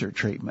cancer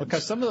treatments?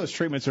 Because some of those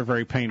treatments are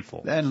very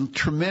painful and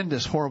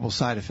tremendous, horrible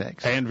side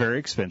effects, and very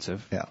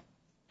expensive. Yeah.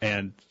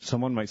 And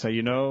someone might say,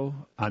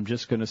 I'm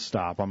just going to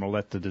stop. I'm going to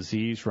let the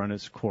disease run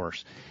its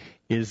course.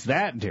 Is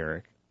that,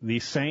 Derek,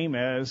 the same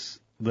as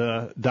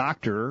the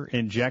doctor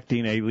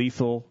injecting a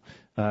lethal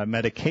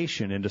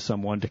medication into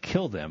someone to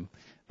kill them?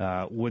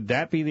 Would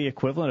that be the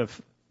equivalent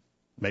of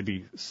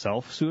maybe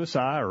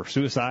self-suicide or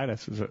suicide?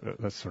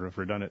 That's sort of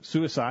redundant.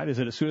 Suicide. Is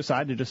it a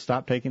suicide to just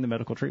stop taking the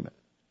medical treatment?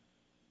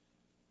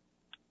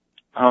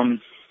 I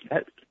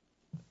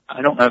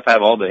don't know if I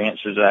have all the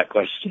answers to that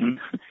question.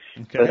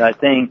 Okay. But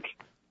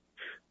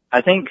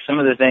I think some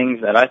of the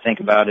things that I think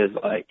about is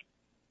like,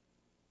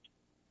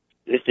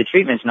 if the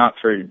treatment's not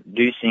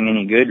producing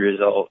any good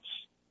results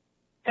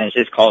and it's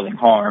just causing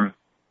harm,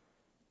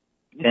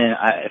 then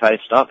if I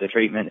stop the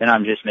treatment, then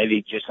I'm just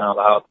maybe just going to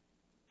allow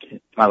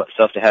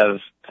myself to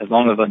have as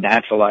long of a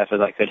natural life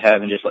as I could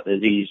have and just let the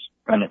disease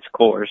run its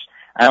course.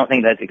 I don't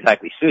think that's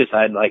exactly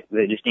suicide, like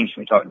the distinction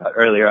we talked about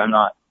earlier. I'm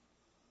not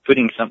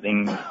putting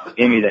something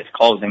in me that's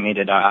causing me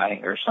to die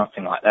or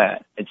something like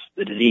that. It's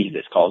the disease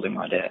that's causing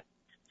my death.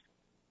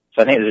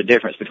 So I think there's a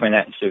difference between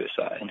that and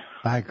suicide.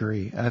 I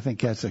agree. I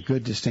think that's a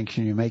good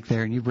distinction you make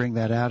there, and you bring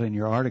that out in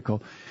your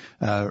article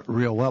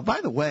real well.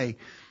 By the way,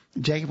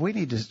 Jacob,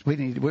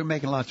 we're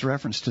making lots of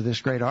reference to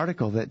this great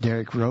article that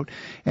Derek wrote,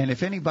 and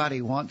if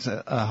anybody wants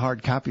a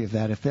hard copy of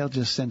that, if they'll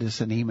just send us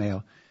an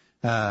email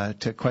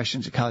to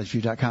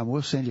questions@collegeview.com,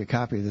 we'll send you a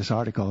copy of this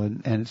article,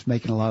 and it's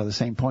making a lot of the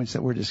same points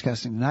that we're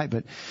discussing tonight.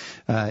 But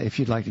if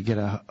you'd like to get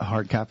a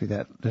hard copy of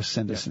that, just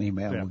send us an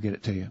email, and we'll get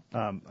it to you.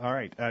 All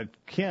right.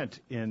 Kent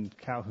in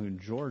Calhoun,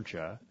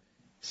 Georgia,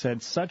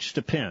 said, such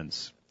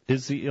depends.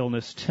 Is the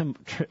illness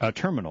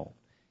terminal?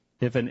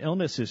 If an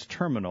illness is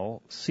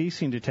terminal,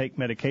 ceasing to take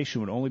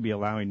medication would only be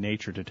allowing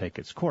nature to take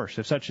its course.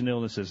 If such an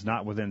illness is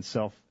not within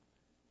itself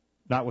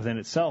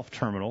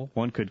terminal,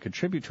 one could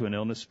contribute to an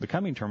illness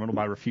becoming terminal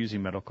by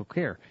refusing medical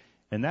care.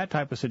 In that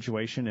type of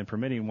situation, and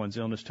permitting one's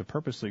illness to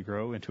purposely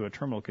grow into a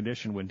terminal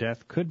condition when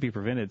death could be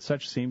prevented,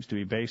 such seems to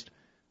be based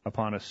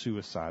upon a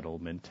suicidal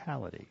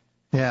mentality.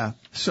 Yeah.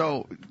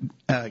 So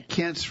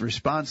Kent's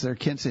response there,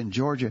 Kent's in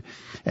Georgia,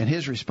 and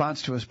his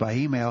response to us by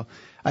email,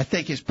 I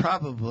think is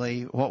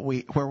probably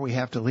where we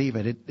have to leave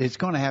it. It's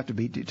going to have to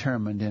be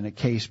determined in a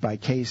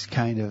case-by-case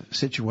kind of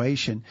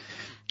situation.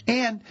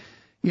 And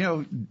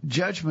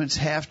judgments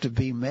have to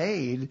be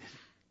made,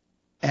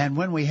 and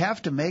when we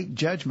have to make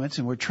judgments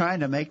and we're trying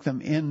to make them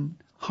in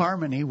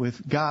harmony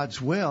with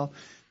God's will,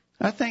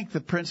 I think the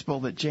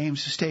principle that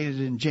James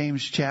stated in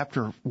James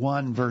chapter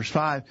 1, verse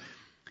 5,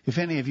 if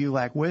any of you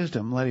lack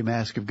wisdom, let him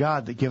ask of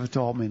God that giveth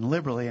to all men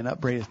liberally and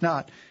upbraideth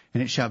not,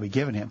 and it shall be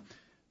given him.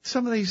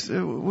 Some of these,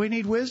 we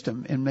need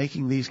wisdom in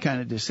making these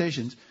kind of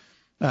decisions.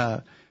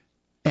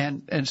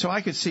 And so I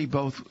could see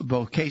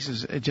both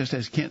cases, just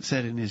as Kent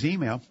said in his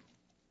email.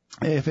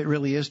 If it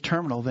really is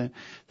terminal,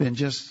 then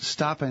just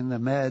stopping the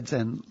meds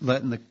and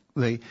letting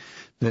the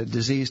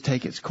disease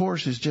take its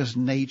course is just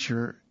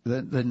nature,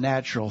 the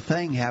natural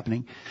thing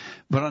happening.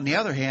 But on the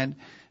other hand,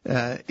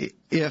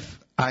 if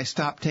I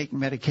stop taking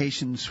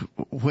medications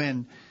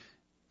when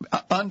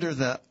under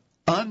the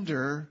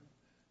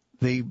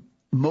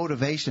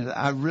motivation that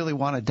I really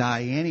want to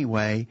die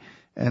anyway,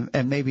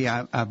 and maybe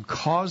I'm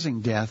causing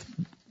death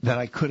that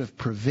I could have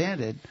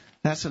prevented,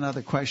 that's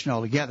another question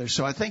altogether.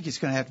 So I think it's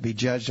going to have to be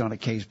judged on a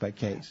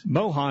case-by-case.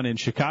 Mohan in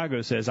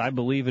Chicago says, I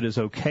believe it is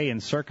okay in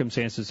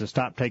circumstances to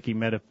stop taking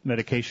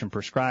medication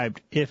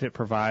prescribed if it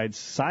provides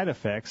side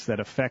effects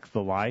that affect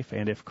the life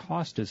and if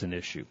cost is an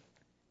issue.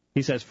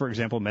 He says, for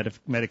example,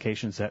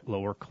 medications that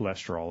lower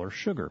cholesterol or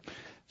sugar.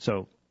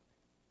 So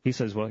he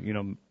says, well,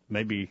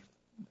 maybe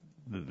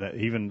that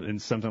even in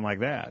something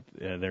like that,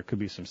 there could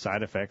be some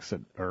side effects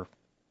that are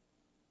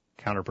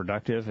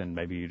counterproductive, and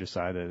maybe you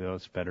decide that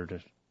it's better to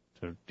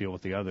deal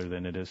with the other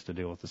than it is to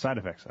deal with the side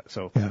effects.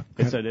 So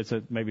it's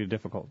maybe a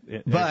difficult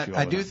issue. But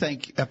I do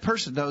think a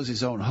person knows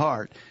his own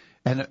heart,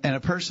 and a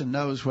person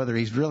knows whether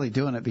he's really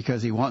doing it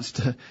because he wants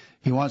to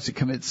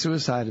commit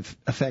suicide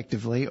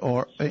effectively,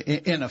 or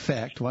in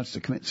effect wants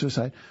to commit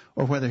suicide,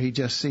 or whether he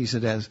just sees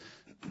it as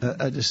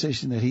a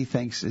decision that he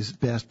thinks is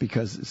best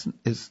because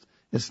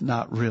it's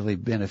not really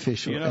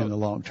beneficial in the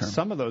long term.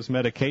 Some of those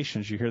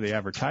medications, you hear the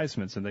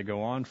advertisements, and they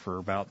go on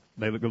for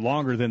they go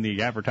longer than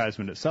the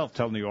advertisement itself,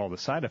 telling you all the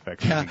side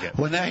effects you get.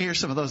 When I hear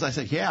some of those, I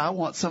say, I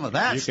want some of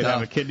that stuff. You could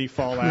have a kidney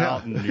fall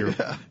out, and your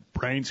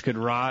brains could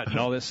rot, and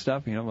all this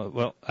stuff.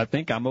 Well, I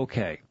think I'm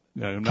okay.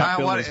 I'm not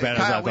feeling as bad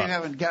as I thought. We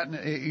haven't gotten.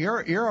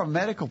 You're a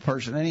medical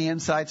person. Any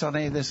insights on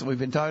any of this that we've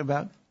been talking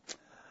about?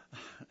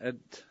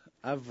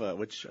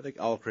 Which I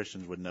think all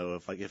Christians would know,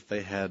 if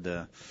they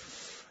had.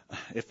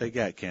 If they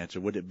got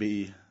cancer, would it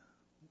be,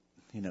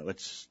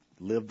 it's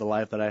live the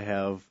life that I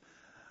have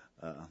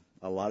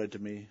allotted to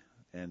me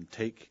and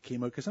take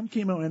chemo? Because some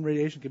chemo and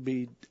radiation could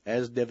be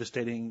as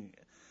devastating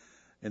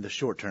in the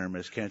short term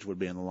as cancer would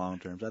be in the long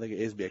term. So I think it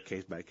is be a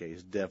case by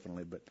case,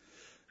 definitely. But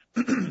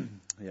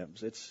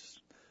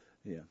it's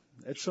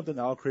something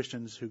that all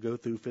Christians who go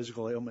through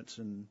physical ailments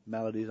and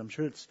maladies, I'm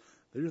sure these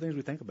are things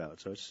we think about.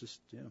 So it's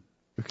just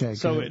Okay.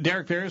 So,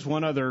 Derek, there is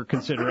one other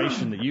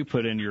consideration that you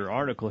put in your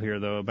article here,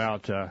 though,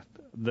 about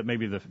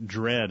maybe the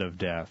dread of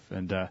death,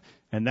 and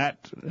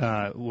that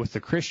with the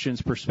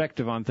Christian's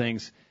perspective on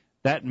things,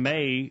 that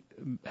may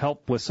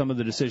help with some of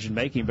the decision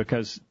making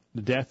because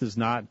the death is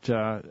not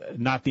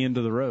the end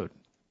of the road.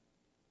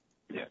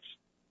 Yes,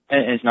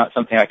 and it's not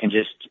something I can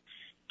just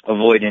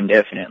avoid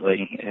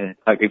indefinitely.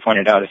 Like we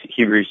pointed out,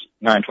 Hebrews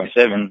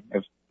 9:27,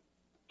 if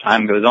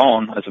time goes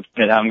on, as a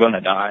point I'm going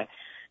to die.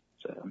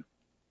 So.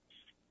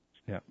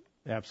 Yeah,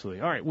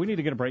 absolutely. All right, we need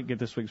to get a break, get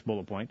this week's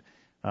bullet point.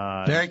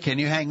 Derek, can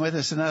you hang with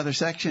us another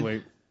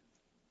section?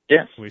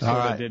 Yeah. We sort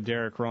of did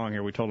Derek wrong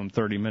here. We told him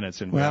 30 minutes.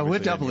 And we'll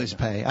double his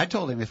pay. I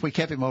told him if we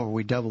kept him over,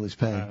 we'd double his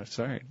pay.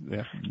 Sorry.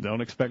 Yeah,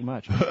 don't expect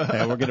much.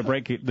 We're going to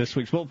break this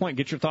week's bullet point.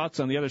 Get your thoughts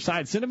on the other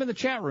side. Send them in the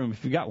chat room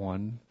if you got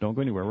one. Don't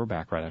go anywhere. We're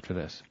back right after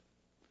this.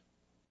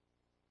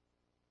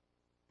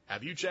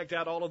 Have you checked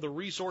out all of the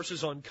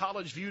resources on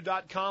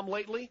collegeview.com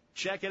lately?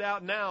 Check it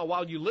out now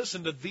while you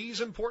listen to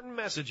these important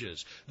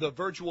messages. The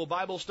virtual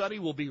Bible study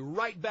will be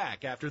right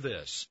back after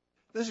this.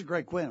 This is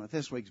Greg Quinn with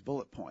this week's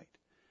bullet point.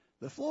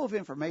 The flow of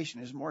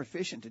information is more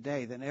efficient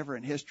today than ever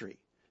in history.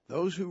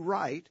 Those who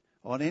write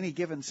on any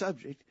given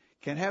subject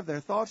can have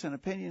their thoughts and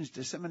opinions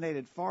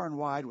disseminated far and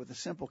wide with a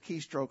simple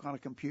keystroke on a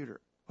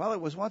computer. While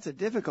it was once a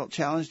difficult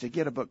challenge to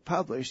get a book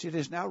published, it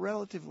is now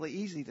relatively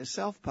easy to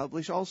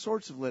self-publish all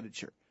sorts of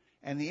literature.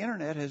 And the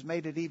Internet has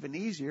made it even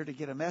easier to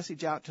get a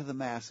message out to the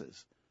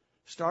masses.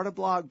 Start a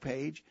blog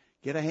page,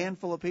 get a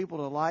handful of people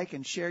to like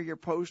and share your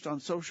post on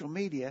social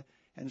media,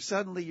 and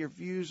suddenly your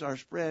views are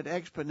spread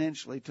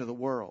exponentially to the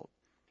world.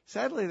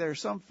 Sadly, there are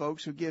some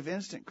folks who give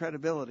instant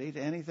credibility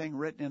to anything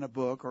written in a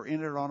book or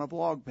entered on a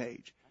blog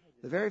page.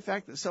 The very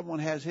fact that someone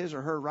has his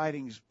or her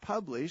writings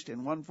published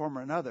in one form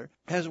or another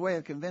has a way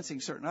of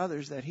convincing certain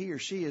others that he or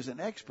she is an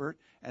expert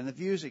and the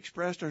views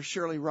expressed are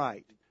surely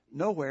right.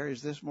 Nowhere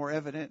is this more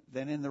evident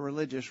than in the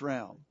religious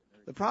realm.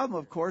 The problem,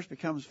 of course,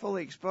 becomes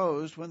fully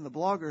exposed when the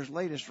blogger's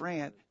latest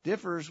rant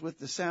differs with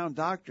the sound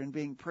doctrine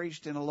being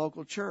preached in a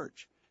local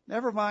church.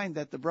 Never mind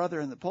that the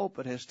brother in the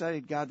pulpit has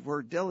studied God's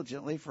Word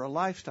diligently for a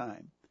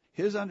lifetime.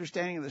 His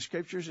understanding of the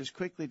Scriptures is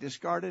quickly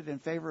discarded in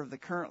favor of the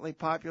currently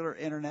popular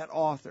Internet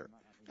author.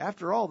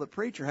 After all, the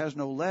preacher has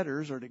no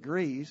letters or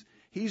degrees.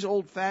 He's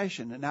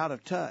old-fashioned and out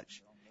of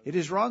touch. It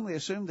is wrongly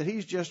assumed that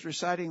he's just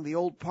reciting the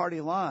old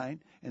party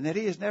line and that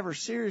he has never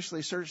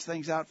seriously searched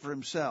things out for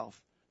himself.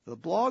 The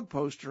blog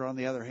poster, on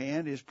the other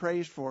hand, is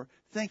praised for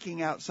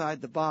thinking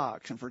outside the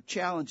box and for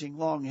challenging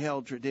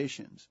long-held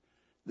traditions.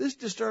 This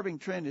disturbing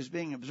trend is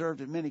being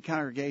observed in many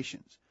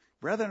congregations.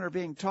 Brethren are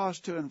being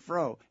tossed to and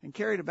fro and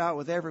carried about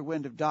with every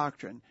wind of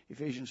doctrine,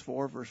 Ephesians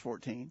 4, verse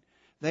 14.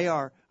 They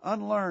are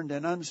unlearned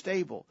and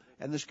unstable,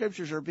 and the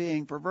Scriptures are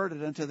being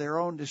perverted unto their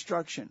own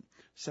destruction,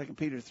 2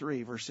 Peter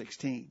 3, verse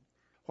 16.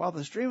 While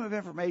the stream of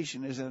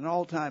information is at an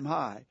all-time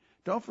high,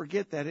 don't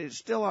forget that it is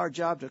still our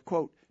job to,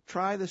 quote,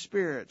 try the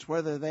spirits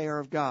whether they are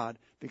of God,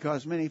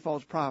 because many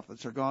false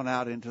prophets are gone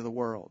out into the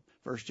world,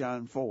 1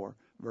 John 4,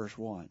 verse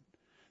 1.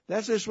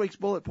 That's this week's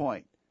bullet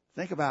point.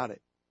 Think about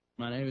it.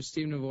 My name is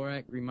Steve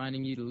Navorak,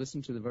 reminding you to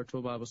listen to the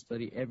virtual Bible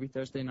study every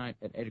Thursday night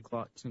at 8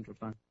 o'clock Central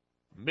Time.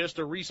 Missed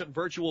a recent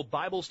virtual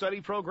Bible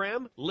study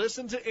program?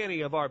 Listen to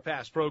any of our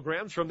past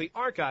programs from the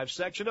archives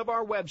section of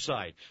our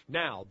website.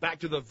 Now,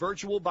 back to the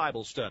virtual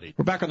Bible study.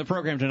 We're back on the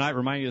program tonight.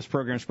 Reminding you this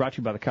program is brought to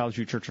you by the College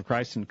View Church of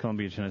Christ in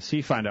Columbia,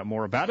 Tennessee. Find out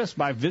more about us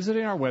by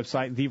visiting our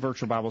website,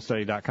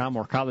 thevirtualbiblestudy.com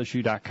or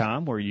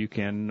collegeview.com, where you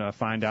can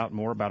find out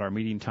more about our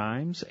meeting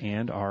times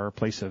and our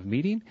place of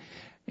meeting.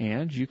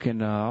 And you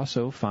can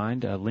also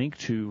find a link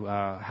to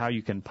how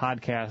you can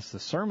podcast the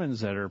sermons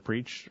that are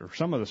preached, or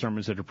some of the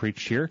sermons that are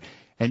preached here.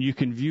 And you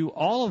can view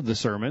all of the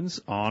sermons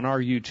on our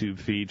YouTube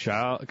feed.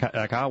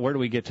 Kyle, where do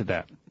we get to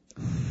that?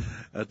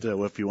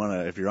 Well, if you're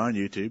on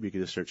YouTube, you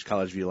can just search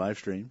College View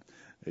Livestream.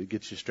 It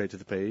gets you straight to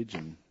the page,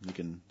 and you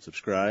can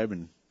subscribe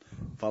and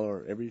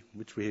follow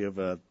which we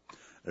have.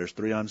 There's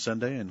 3 on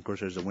Sunday, and of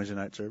course there's a Wednesday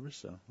night service.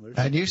 So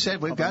and you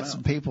said we've got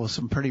some people,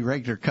 some pretty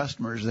regular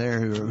customers there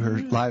who are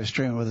live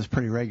streaming with us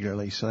pretty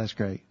regularly. So that's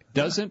great.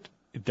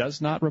 It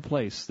does not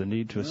replace the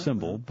need to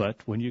assemble, but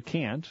when you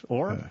can't,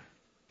 or if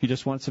you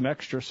just want some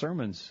extra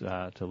sermons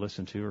to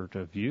listen to or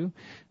to view,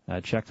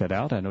 check that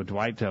out. I know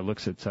Dwight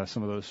looks at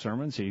some of those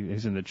sermons.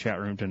 He's in the chat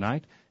room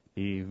tonight.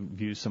 He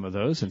views some of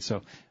those, and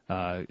so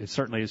it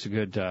certainly is a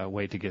good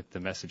way to get the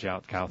message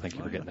out. Kyle, thank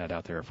you for getting that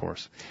out there for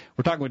us.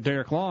 We're talking with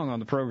Derek Long on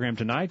the program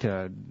tonight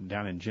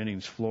down in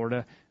Jennings,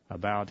 Florida,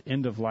 about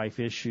end-of-life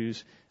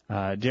issues.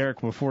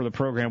 Derek, before the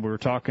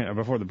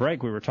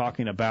break, we were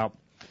talking about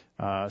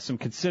some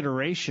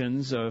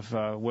considerations of,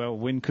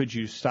 when could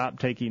you stop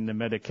taking the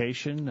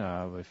medication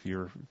if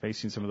you're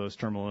facing some of those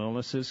terminal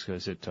illnesses?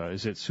 Is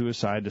it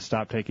suicide to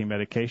stop taking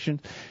medication?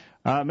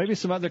 Maybe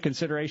some other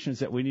considerations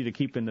that we need to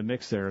keep in the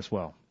mix there as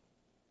well.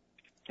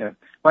 Yeah.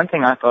 One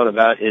thing I thought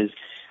about is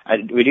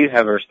we do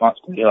have a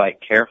responsibility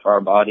to care for our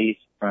bodies.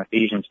 From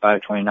Ephesians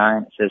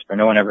 5:29, it says, "For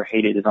no one ever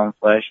hated his own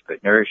flesh,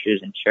 but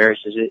nourishes and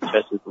cherishes it,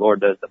 just as the Lord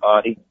does the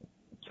body."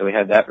 So we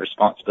have that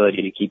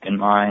responsibility to keep in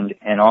mind.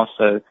 And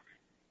also,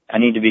 I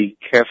need to be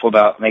careful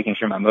about making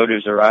sure my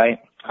motives are right.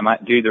 I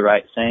might do the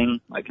right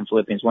thing. Like in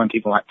Philippians 1,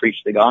 people might preach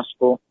the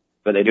gospel,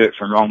 but they do it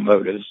from wrong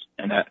motives,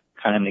 and that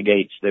kind of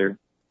negates their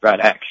right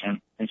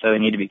action. And so they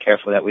need to be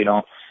careful that we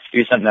don't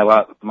do something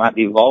that might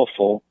be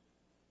lawful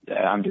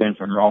that I'm doing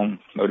from wrong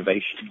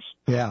motivations.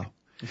 Yeah.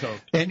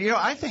 And,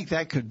 I think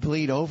that could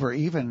bleed over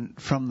even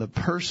from the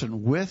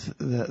person with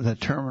the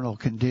terminal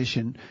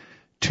condition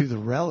to the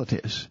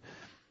relatives.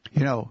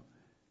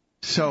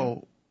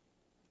 So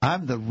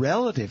I'm the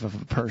relative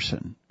of a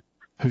person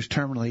who's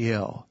terminally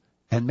ill,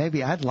 and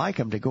maybe I'd like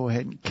them to go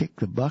ahead and kick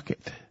the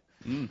bucket.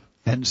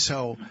 And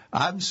so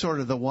I'm sort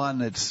of the one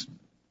that's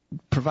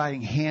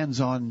providing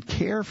hands-on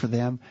care for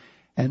them,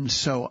 and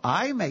so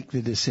I make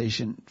the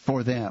decision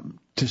for them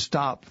to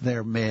stop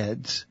their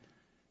meds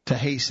to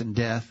hasten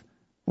death.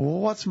 Well,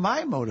 what's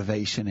my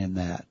motivation in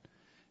that?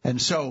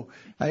 And so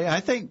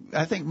I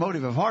think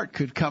motive of heart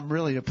could come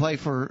really to play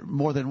for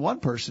more than one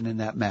person in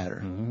that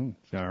matter. Mm-hmm.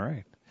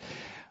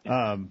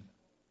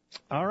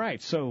 All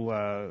right.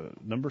 So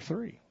number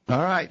 3. All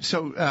right.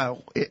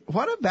 So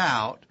what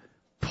about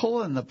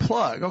pulling the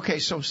plug? Okay,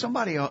 so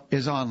somebody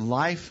is on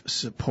life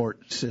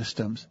support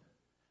systems,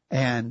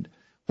 and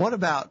what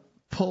about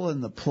pulling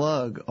the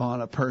plug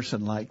on a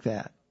person like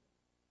that?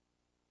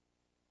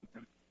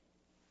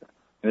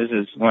 This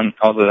is one,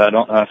 although I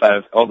don't know if I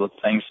have all the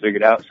things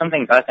figured out. Some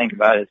things I think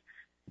about is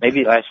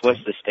maybe what's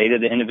the state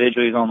of the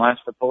individual who's on life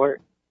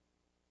support?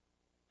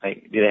 Do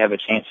they have a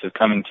chance of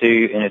coming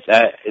to? And if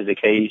that is the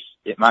case,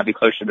 it might be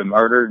closer to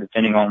murder,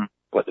 depending on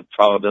what the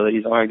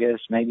probabilities are, I guess,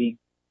 maybe.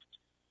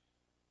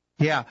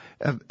 Yeah.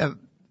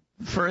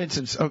 For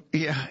instance,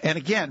 and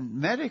again,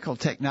 medical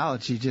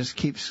technology just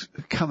keeps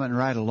coming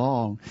right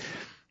along.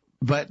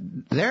 But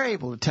they're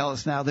able to tell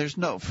us now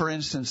for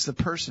instance, the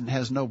person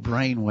has no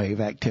brainwave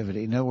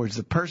activity. In other words,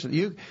 the person,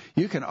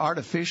 you can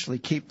artificially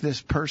keep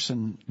this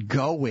person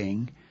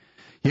going.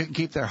 You can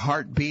keep their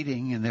heart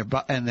beating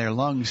and their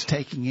lungs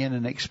taking in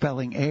and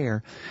expelling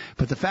air.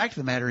 But the fact of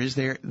the matter is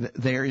there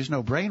is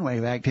no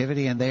brainwave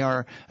activity, and they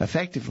are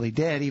effectively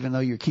dead, even though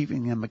you're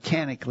keeping them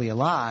mechanically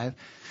alive.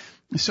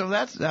 So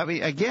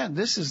again,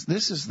 this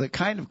is the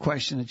kind of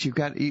question that you've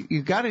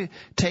got to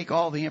take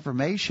all the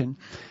information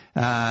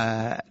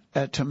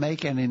to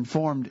make an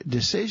informed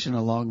decision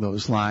along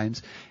those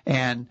lines.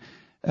 And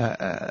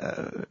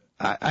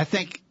I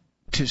think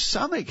to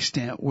some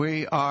extent,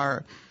 we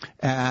are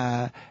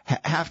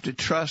have to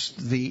trust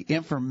the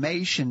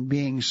information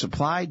being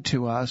supplied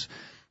to us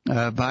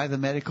by the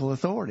medical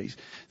authorities.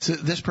 So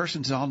this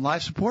person's on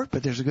life support,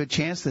 but there's a good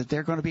chance that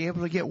they're going to be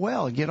able to get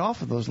well and get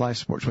off of those life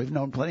supports. We've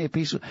known plenty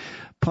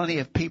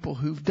of people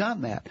who've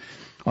done that.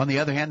 On the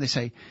other hand, they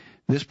say,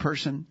 this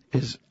person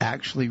is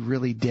actually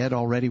really dead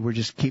already. We're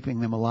just keeping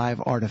them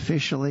alive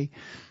artificially.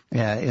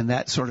 In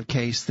that sort of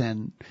case,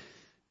 then,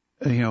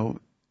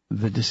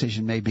 the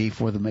decision may be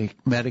for the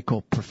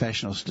medical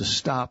professionals to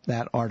stop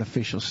that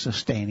artificial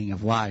sustaining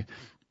of life.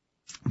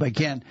 But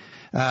again,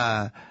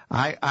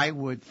 I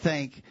would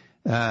think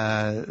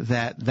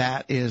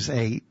that is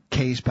a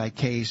case by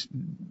case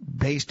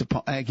based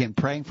upon, again,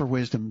 praying for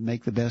wisdom to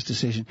make the best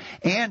decision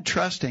and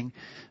trusting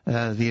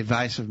the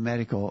advice of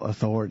medical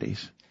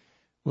authorities.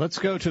 Let's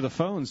go to the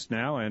phones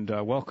now and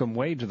welcome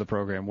Wade to the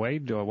program.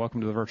 Wade,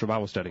 welcome to the Virtual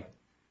Bible Study.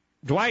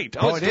 Dwight.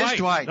 Oh, it is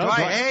Dwight. Oh,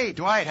 Dwight. Hey,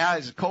 Dwight, how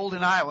is it cold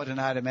in Iowa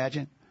tonight, I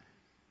imagine?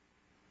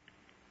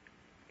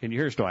 Can you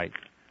hear us, Dwight?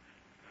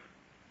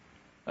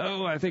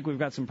 Oh, I think we've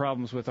got some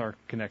problems with our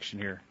connection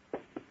here.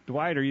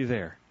 Dwight, are you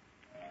there?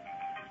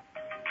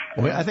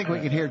 Well, I think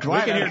we can hear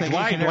Dwight. We can hear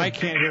Dwight. Dwight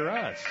can't hear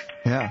us.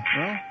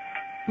 Yeah.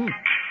 Well,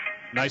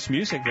 nice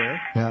music there.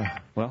 Yeah.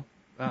 Well,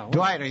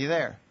 Dwight, are you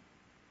there?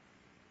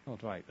 Oh,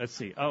 Dwight. Let's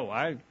see.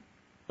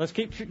 Let's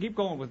keep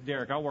going with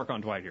Derek. I'll work on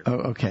Dwight here.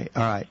 Oh, okay.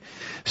 All right.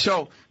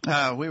 So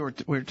we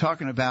were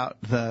talking about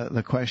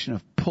the question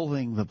of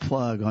pulling the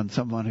plug on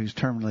someone who's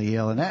terminally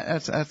ill, and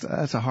that's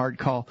a hard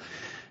call.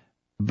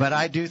 But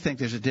I do think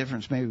there's a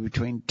difference maybe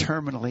between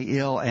terminally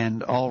ill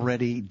and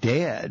already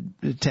dead,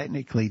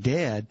 technically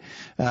dead.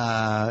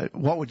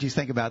 What would you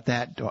think about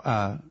that,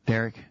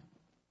 Derek?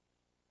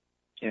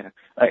 Yeah.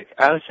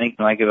 I was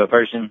thinking, if a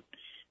person,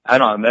 I'm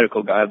not a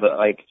medical guy, but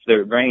if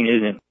their brain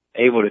isn't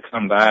able to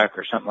come back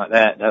or something like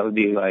that, that would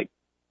be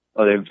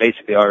they're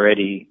basically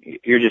already,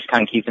 you're just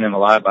kind of keeping them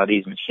alive by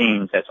these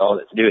machines. That's all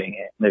that's doing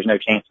it. There's no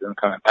chance of them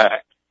coming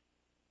back.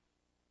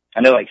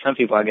 I know, some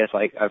people, I guess,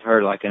 I've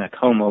heard, in a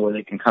coma where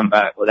they can come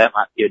back. Well, that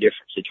might be a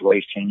different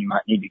situation. You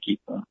might need to keep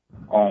them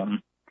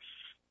on.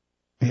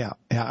 Yeah.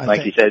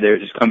 You said,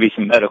 there's going to be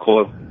some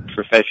medical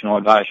professional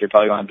advice you're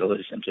probably going to have to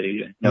listen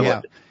to know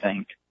what to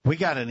think. We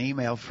got an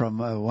email from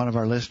one of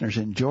our listeners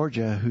in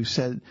Georgia who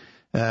said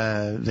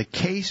the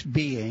case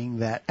being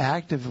that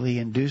actively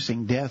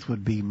inducing death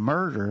would be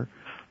murder,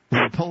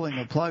 and pulling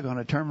a plug on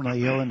a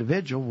terminally ill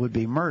individual would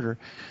be murder.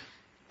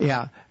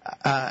 Yeah.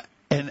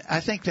 And I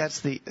think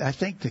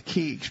the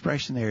key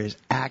expression there is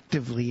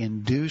actively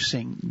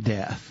inducing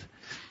death.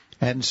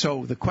 And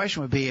so the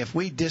question would be, if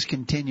we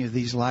discontinue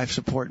these life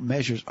support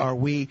measures, are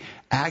we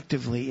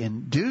actively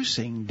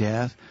inducing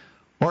death,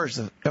 or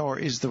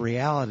is the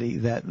reality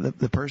that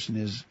the person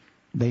is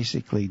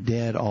basically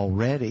dead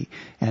already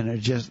and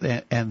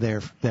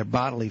their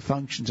bodily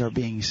functions are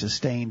being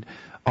sustained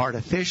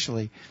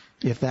artificially?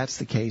 If that's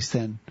the case,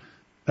 then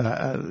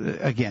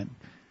again,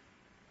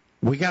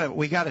 we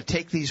got to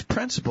take these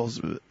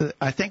principles.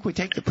 I think we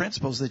take the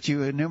principles that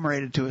you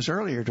enumerated to us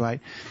earlier,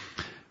 Dwight.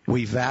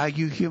 We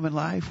value human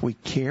life. We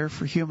care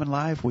for human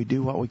life. We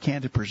do what we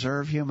can to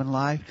preserve human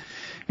life.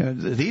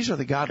 These are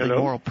the godly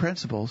moral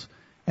principles.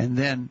 And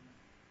then,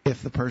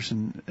 if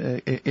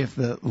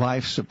the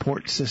life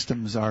support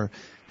systems are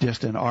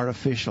just an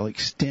artificial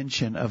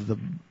extension of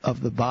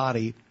the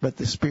body, but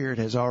the spirit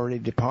has already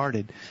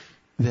departed,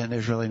 then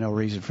there's really no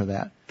reason for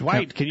that.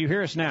 Dwight, can you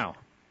hear us now?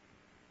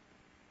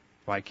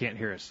 Dwight can't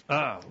hear us.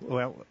 Well,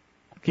 we're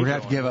going to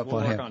have to give up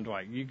on him. We'll work on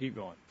Dwight. You keep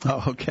going.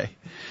 Oh, okay.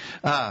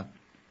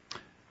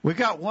 We've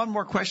got one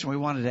more question we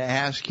wanted to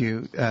ask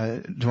you,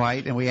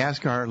 Dwight, and we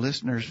ask our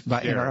listeners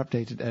in our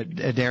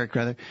update, Derek,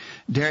 rather.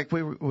 Derek,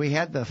 we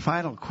had the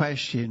final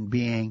question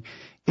being,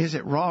 is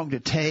it wrong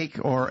to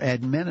take or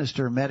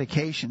administer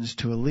medications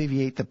to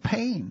alleviate the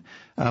pain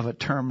of a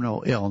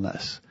terminal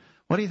illness?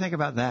 What do you think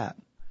about that?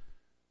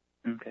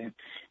 Okay.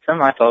 Some of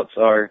my thoughts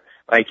are,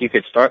 you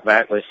could start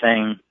back with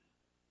saying,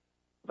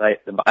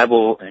 the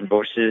Bible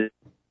endorses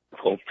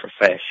medical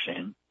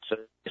profession. So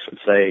this would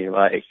say,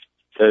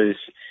 those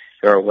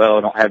who are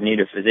well don't have need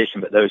of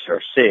physician, but those who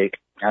are sick.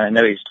 And I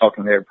know he's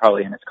talking there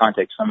probably in its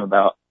context some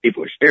about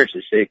people who are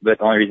spiritually sick, but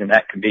the only reason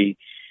that could be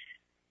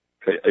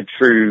a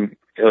true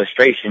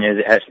illustration is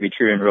it has to be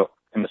true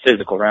in the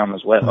physical realm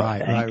as well.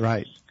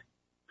 Right.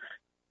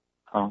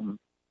 1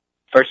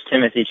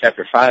 Timothy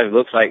chapter 5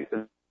 looks like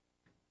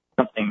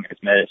something as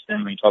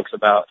medicine when he talks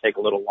about take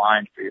a little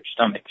wine for your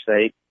stomach's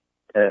sake.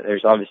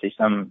 There's obviously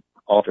some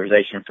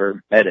authorization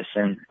for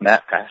medicine in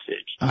that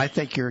passage. I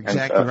think you're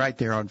exactly right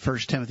there on 1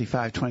 Timothy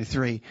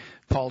 5:23.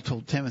 Paul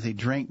told Timothy,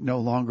 drink no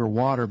longer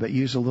water, but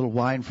use a little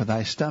wine for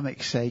thy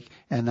stomach's sake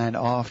and thine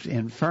oft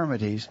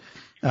infirmities.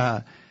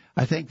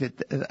 I think that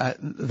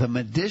the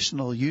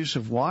medicinal use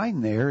of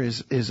wine there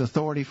is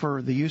authority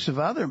for the use of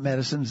other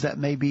medicines that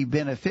may be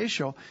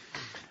beneficial.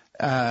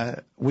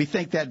 we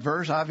think that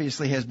verse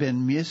obviously has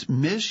been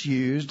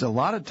misused a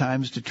lot of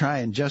times to try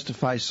and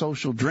justify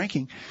social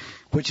drinking,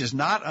 which is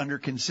not under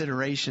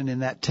consideration in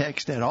that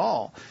text at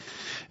all.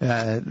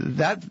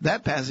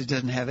 That passage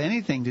doesn't have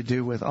anything to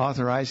do with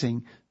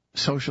authorizing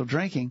social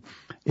drinking,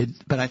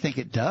 but I think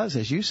it does,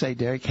 as you say,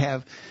 Derek,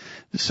 have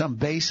some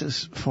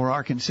basis for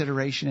our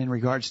consideration in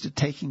regards to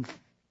taking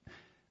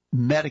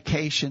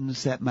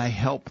medications that may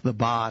help the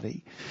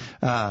body.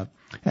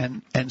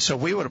 And so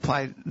we would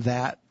apply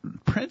that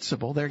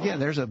principle. There again,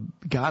 there's a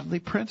godly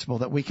principle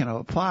that we can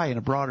apply in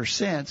a broader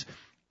sense.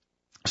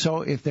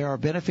 So if there are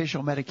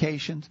beneficial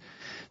medications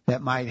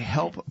that might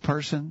help a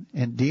person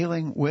in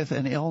dealing with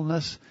an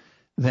illness,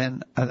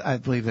 then I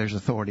believe there's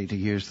authority to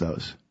use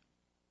those.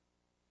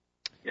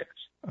 Yes.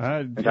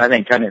 I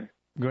think kind of.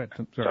 Go ahead.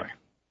 Sorry.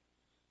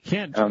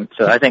 Kent.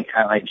 So I think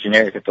kind of like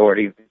generic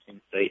authority, we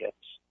can say yes.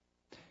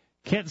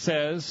 Kent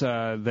says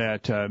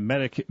that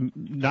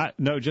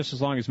just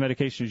as long as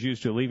medication is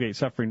used to alleviate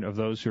suffering of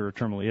those who are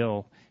terminally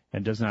ill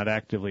and does not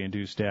actively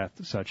induce death,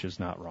 such is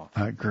not wrong.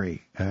 I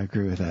agree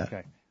with that.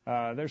 Okay.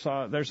 There's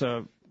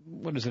a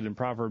what is it in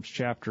Proverbs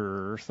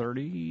chapter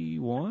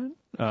 31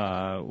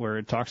 where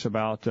it talks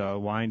about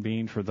wine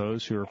being for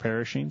those who are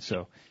perishing.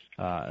 So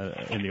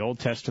in the Old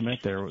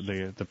Testament,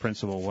 the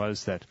principle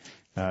was that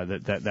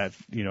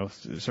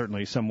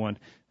certainly someone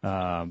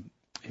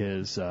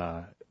is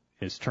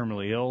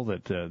terminally ill,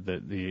 that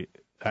the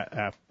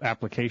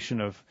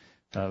application of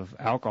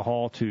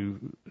alcohol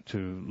to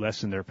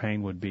lessen their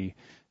pain would be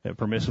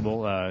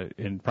permissible.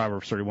 In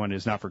Proverbs 31,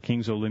 is not for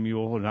kings, O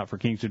Lemuel, not for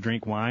kings to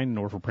drink wine,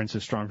 nor for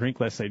princes strong drink,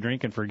 lest they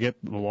drink and forget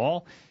the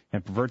law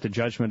and pervert the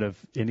judgment of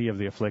any of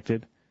the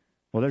afflicted.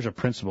 Well, there's a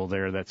principle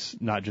there that's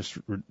not just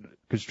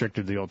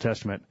constricted to the Old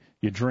Testament.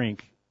 You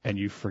drink and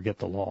you forget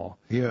the law.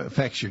 It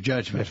affects your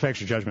judgment. It affects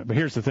your judgment. But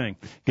here's the thing.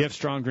 Give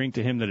strong drink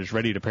to him that is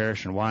ready to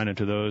perish, and wine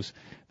unto those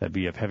that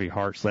be of heavy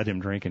hearts. Let him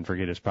drink and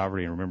forget his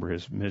poverty and remember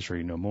his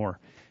misery no more.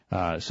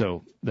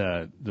 So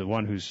the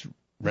one who's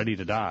ready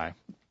to die,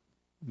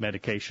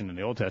 medication in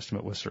the Old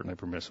Testament was certainly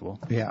permissible.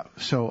 Yeah,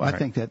 so I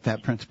think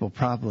that principle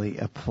probably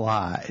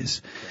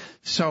applies.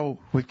 So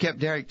we've kept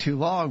Derek too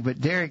long,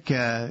 but Derek,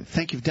 I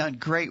think you've done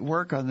great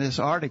work on this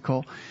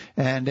article.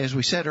 And as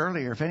we said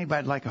earlier, if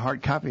anybody'd like a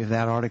hard copy of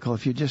that article,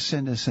 if you just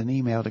send us an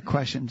email to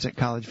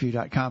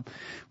questions@collegeview.com,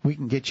 we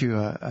can get you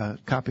a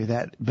copy of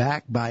that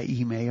back by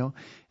email.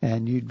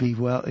 And you'd be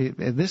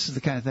this is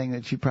the kind of thing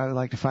that you'd probably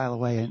like to file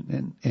away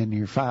in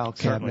your file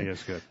cabinet. Certainly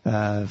is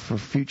good. For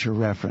future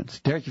reference.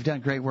 Derek, you've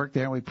done great work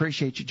there, and we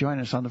appreciate you joining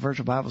us on the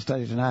Virtual Bible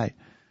Study tonight.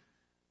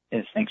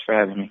 Yes, thanks for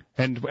having me.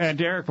 And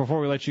Derek, before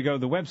we let you go,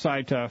 the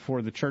website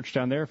for the church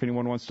down there, if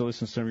anyone wants to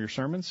listen to some of your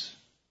sermons?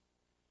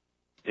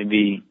 It'd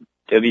be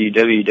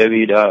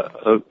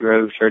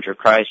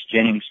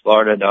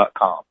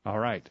www.oakgrovechurchofchristjenningsflorida.com. All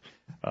right.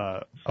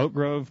 Oak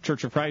Grove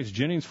Church of Christ,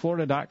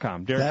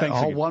 JenningsFlorida.com. Derek, thanks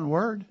all again. One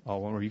word?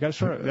 All one word. You got to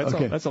start.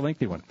 That's a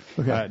lengthy one.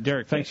 Okay.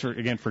 Derek, thanks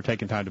again for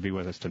taking time to be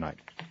with us tonight.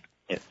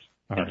 Yes.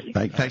 All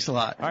right. Thanks a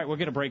lot. All right, we'll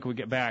get a break. When we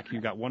get back,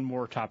 you've got one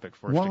more topic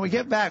for us. When we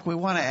get back, we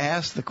want to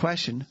ask the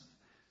question,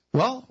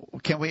 well,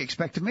 can we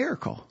expect a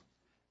miracle?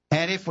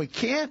 And if we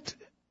can't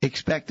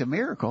expect a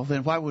miracle,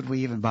 then why would we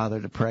even bother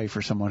to pray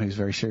for someone who's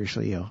very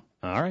seriously ill?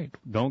 All right.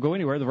 Don't go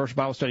anywhere. The Virtual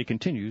Bible Study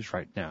continues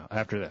right now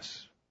after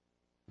this.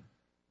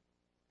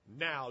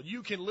 Now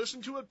you can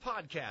listen to a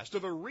podcast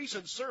of a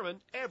recent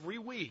sermon every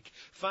week.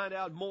 Find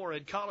out more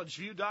at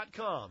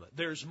collegeview.com.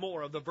 There's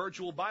more of the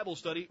Virtual Bible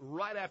Study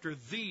right after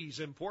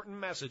these important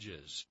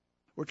messages.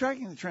 We're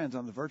tracking the trends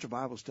on the Virtual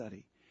Bible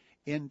Study.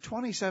 In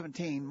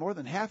 2017, more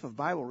than half of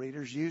Bible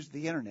readers used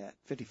the Internet,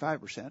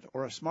 55%,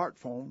 or a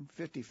smartphone,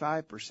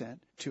 55%,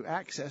 to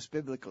access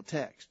biblical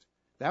text.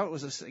 That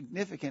was a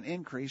significant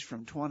increase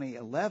from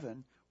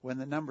 2011, when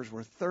the numbers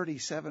were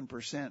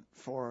 37%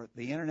 for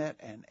the Internet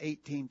and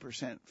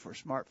 18% for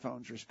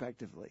smartphones,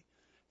 respectively.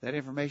 That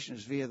information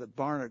is via the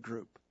Barna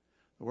Group.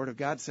 The Word of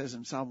God says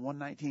in Psalm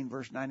 119,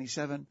 verse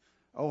 97,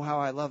 "Oh, how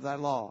I love thy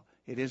law.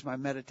 It is my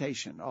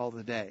meditation all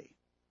the day."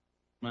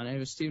 My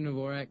name is Stephen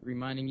Dvorak,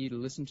 reminding you to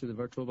listen to the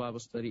Virtual Bible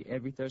Study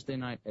every Thursday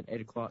night at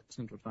 8 o'clock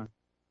Central Time.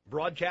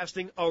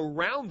 Broadcasting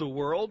around the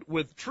world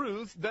with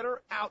truths that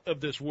are out of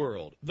this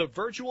world. The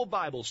Virtual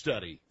Bible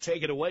Study.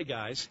 Take it away,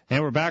 guys.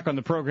 And we're back on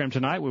the program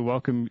tonight. We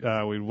welcome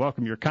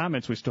your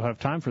comments. We still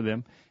have time for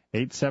them.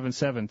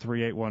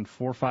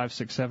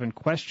 877-381-4567.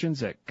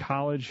 Questions at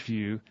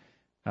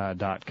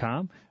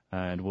collegeview.com.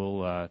 And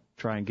we'll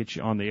try and get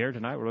you on the air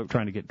tonight. We're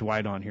trying to get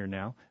Dwight on here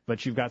now.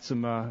 But you've got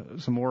some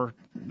more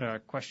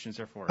questions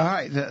there for us. All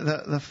right.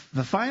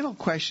 The final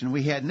question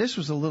we had, and this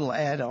was a little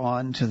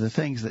add-on to the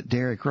things that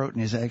Derek wrote in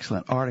his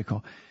excellent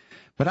article.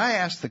 But I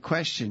asked the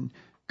question,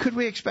 could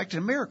we expect a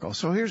miracle?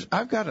 So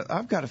I've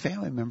got a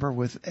family member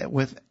with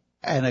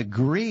an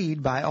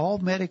agreed by all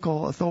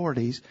medical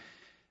authorities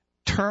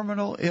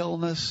terminal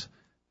illness,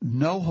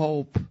 no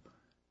hope,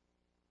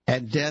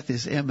 and death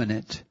is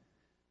imminent.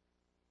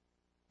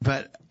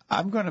 But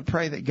I'm going to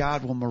pray that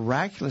God will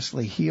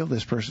miraculously heal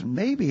this person.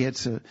 Maybe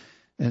it's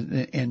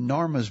in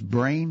Norma's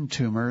brain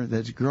tumor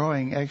that's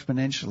growing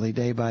exponentially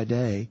day by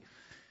day,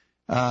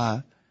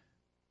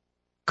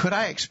 could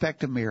I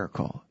expect a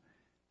miracle?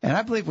 And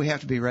I believe we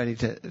have to be ready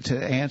to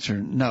answer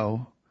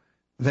no.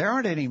 There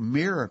aren't any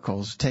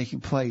miracles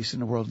taking place in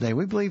the world today.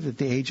 We believe that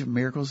the age of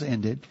miracles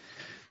ended.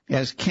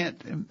 As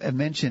Kent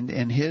mentioned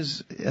in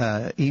his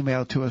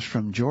email to us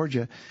from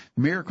Georgia,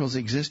 miracles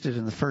existed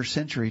in the first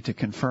century to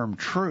confirm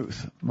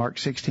truth, Mark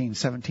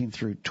 16:17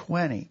 through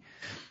 20.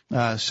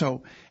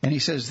 And he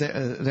says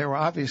there were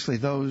obviously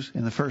those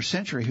in the first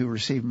century who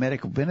received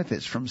medical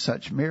benefits from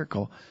such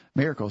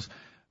miracles,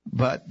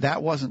 but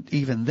that wasn't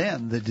even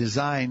then the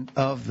design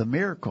of the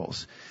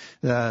miracles.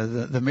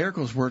 The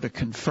miracles were to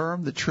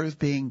confirm the truth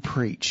being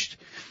preached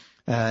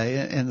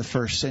in the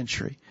first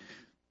century.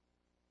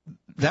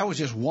 That was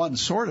just one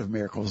sort of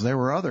miracles. There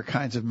were other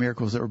kinds of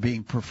miracles that were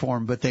being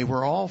performed, but they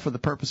were all for the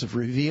purpose of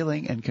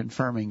revealing and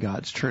confirming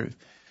God's truth.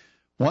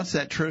 Once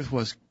that truth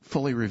was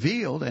fully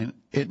revealed, and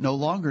it no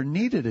longer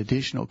needed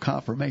additional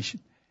confirmation,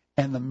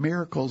 and the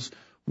miracles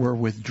were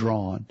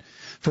withdrawn.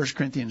 1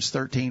 Corinthians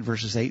 13,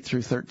 verses 8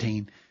 through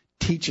 13,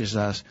 teaches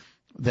us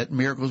that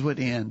miracles would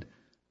end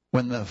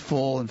when the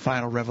full and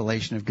final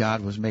revelation of God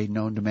was made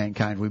known to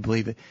mankind. We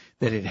believe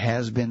that it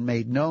has been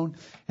made known,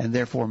 and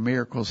therefore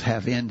miracles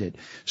have ended.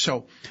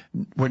 So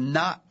we're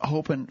not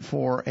hoping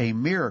for a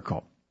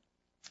miracle.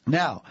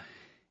 Now,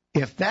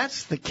 if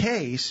that's the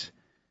case,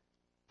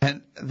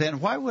 and then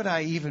why would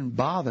I even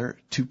bother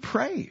to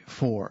pray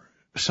for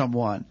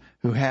someone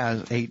who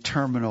has a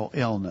terminal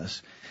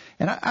illness?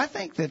 And I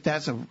think that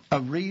that's a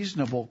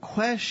reasonable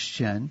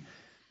question,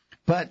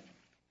 but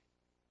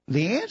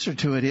the answer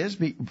to it is,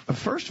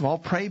 first of all,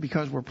 pray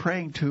because we're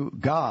praying to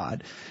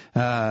God,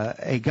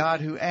 a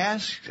God who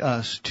asks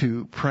us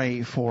to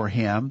pray for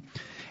Him,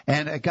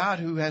 and a God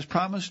who has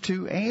promised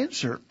to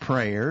answer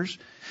prayers.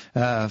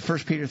 1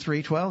 Peter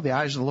 3:12, the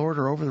eyes of the Lord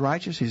are over the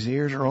righteous, His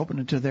ears are open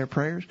unto their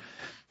prayers.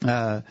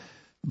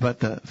 But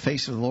the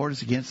face of the Lord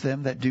is against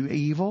them that do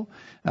evil.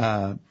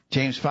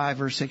 James 5,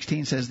 verse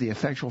 16 says, the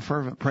effectual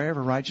fervent prayer of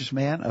a righteous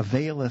man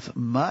availeth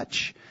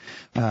much.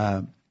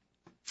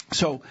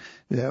 So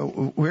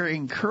we're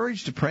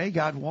encouraged to pray.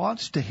 God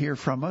wants to hear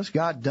from us.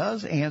 God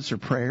does answer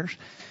prayers.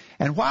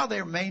 And while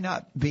there may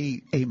not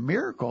be a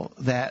miracle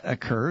that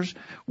occurs,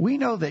 we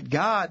know that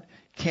God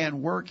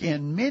can work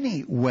in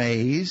many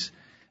ways,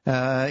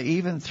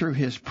 even through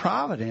His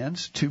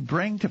providence, to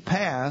bring to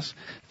pass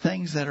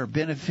things that are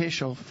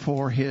beneficial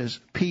for His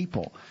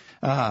people.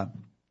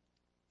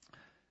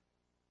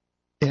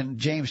 In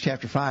James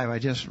chapter 5, I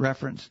just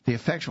referenced the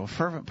effectual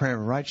fervent prayer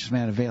of a righteous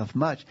man availeth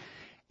much.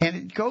 And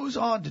it goes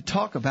on to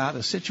talk about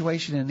a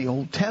situation in the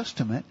Old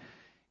Testament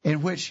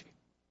in which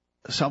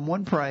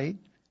someone prayed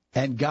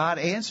and God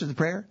answered the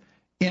prayer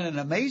in an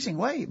amazing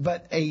way,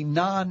 but a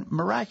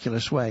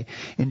non-miraculous way.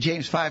 In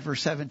James 5,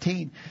 verse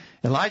 17,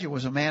 Elijah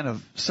was a man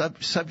of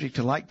subject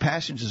to like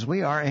passions as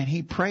we are, and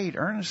he prayed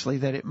earnestly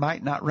that it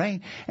might not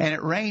rain. And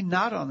it rained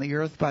not on the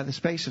earth by the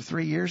space of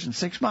 3 years and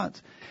 6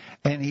 months.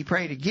 And he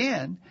prayed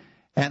again,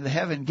 and the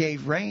heaven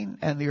gave rain,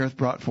 and the earth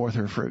brought forth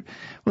her fruit.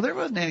 Well, there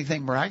wasn't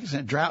anything miraculous.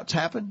 And droughts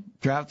happen,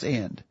 droughts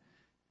end.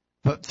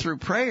 But through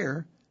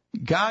prayer,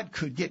 God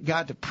could get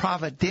God to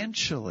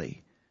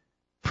providentially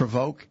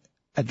provoke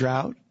a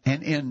drought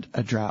and end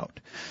a drought.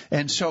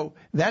 And so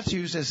that's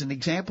used as an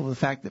example of the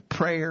fact that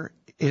prayer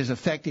is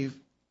effective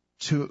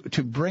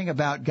to bring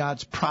about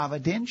God's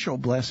providential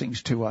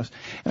blessings to us.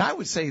 And I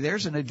would say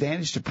there's an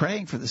advantage to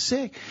praying for the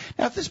sick.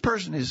 Now, if this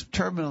person is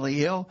terminally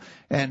ill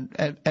and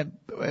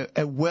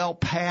well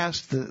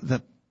past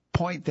the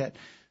point that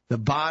the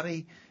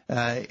body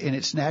in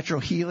its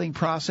natural healing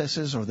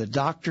processes, or the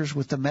doctors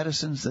with the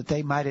medicines that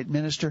they might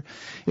administer,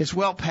 it's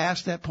well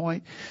past that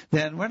point,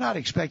 then we're not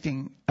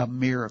expecting a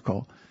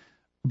miracle.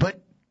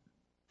 But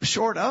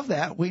short of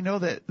that, we know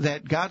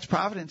that God's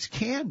providence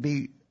can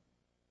be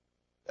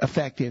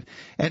effective,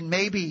 and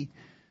maybe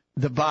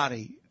the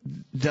body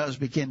does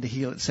begin to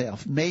heal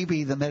itself.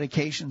 Maybe the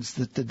medications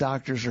that the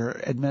doctors are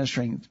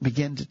administering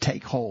begin to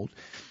take hold.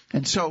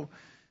 And so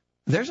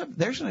there's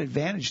an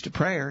advantage to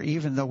prayer,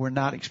 even though we're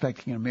not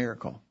expecting a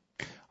miracle.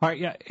 All right,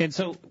 yeah, and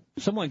so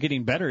someone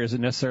getting better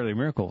isn't necessarily a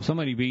miracle.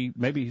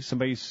 Maybe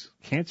somebody's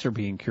cancer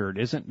being cured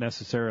isn't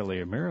necessarily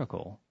a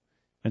miracle.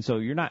 And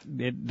so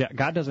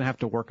God doesn't have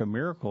to work a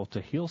miracle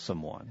to heal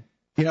someone.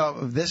 You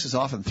know, this is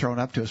often thrown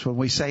up to us when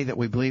we say that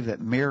we believe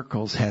that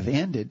miracles have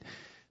ended.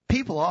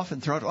 People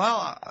often throw it,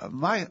 well,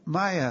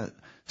 my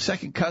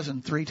second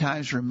cousin 3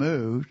 times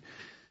removed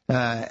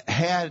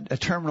had a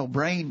terminal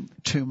brain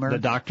tumor. The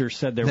doctor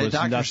said there was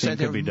nothing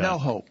to be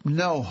done.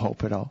 No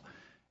hope at all.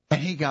 And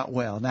he got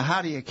well. Now,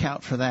 how do you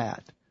account for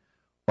that?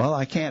 Well,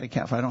 I can't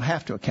account for it. I don't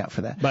have to account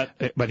for that.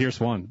 But here's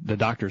one. The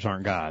doctors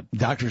aren't God.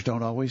 Doctors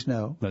don't always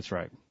know. That's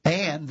right.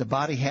 And the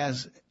body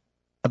has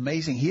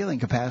amazing healing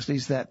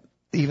capacities that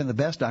even the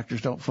best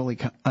doctors don't fully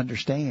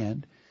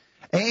understand.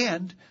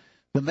 And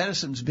the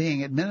medicines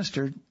being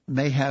administered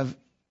may have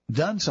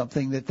done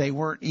something that they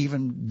weren't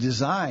even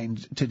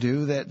designed to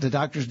do, that the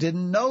doctors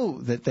didn't know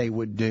that they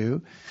would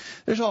do.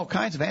 There's all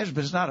kinds of answers,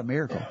 but it's not a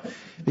miracle.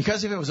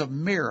 Because if it was a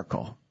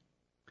miracle,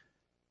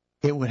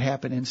 it would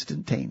happen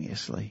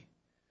instantaneously.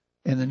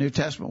 In the New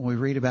Testament, when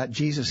we read about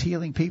Jesus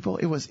healing people,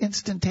 it was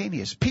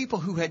instantaneous. People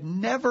who had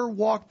never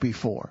walked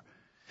before.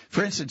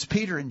 For instance,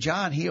 Peter and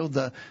John healed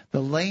the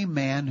lame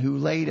man who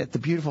laid at the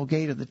beautiful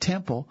gate of the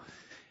temple,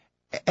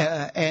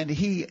 and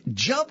he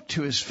jumped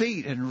to his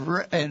feet and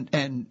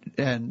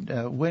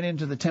went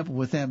into the temple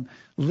with them,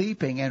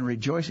 leaping and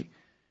rejoicing,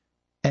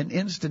 and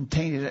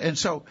instantaneous. And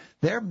so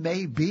there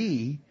may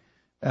be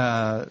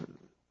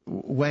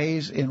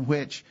ways in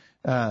which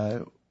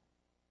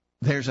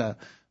there's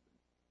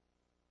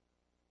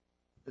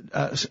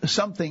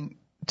something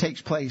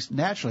takes place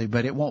naturally,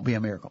 but it won't be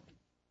a miracle.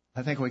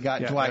 I think we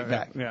got Dwight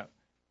back. Yeah.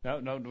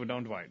 No,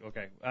 don't Dwight.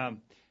 Okay.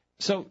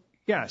 So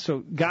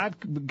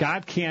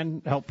God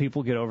can help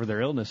people get over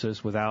their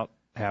illnesses without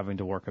having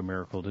to work a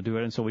miracle to do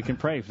it. And so we can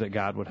pray that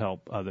God would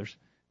help others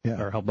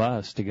or help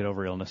us to get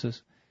over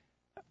illnesses.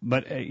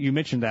 But you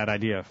mentioned that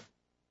idea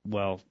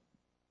of,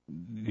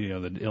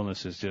 the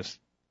illness is just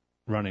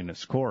running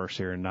its course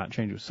here and not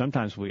changing.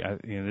 Sometimes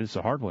it's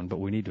a hard one, but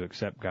we need to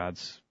accept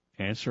God's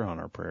answer on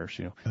our prayers.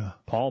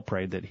 Paul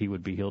prayed that he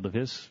would be healed of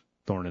his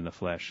thorn in the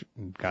flesh.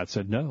 And God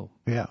said no.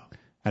 Yeah.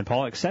 And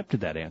Paul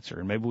accepted that answer.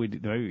 And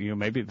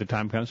maybe the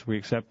time comes we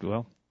accept,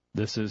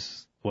 this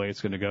is the way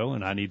it's going to go,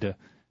 and I need to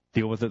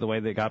deal with it the way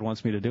that God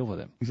wants me to deal with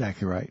it.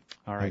 Exactly right.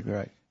 All right.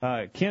 Exactly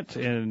right. Kent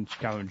in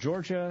Chicago,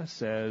 Georgia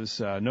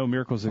says no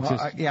miracles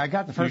exist. I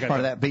got the first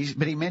part of that,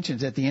 but he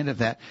mentions at the end of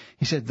that,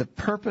 he said the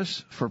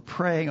purpose for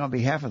praying on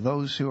behalf of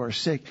those who are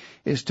sick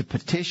is to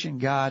petition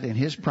God in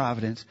His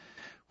providence,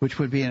 which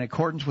would be in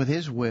accordance with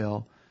His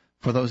will,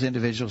 for those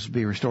individuals to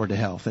be restored to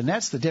health. And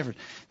that's the difference.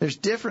 There's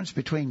difference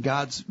between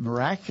God's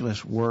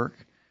miraculous work,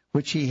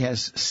 which He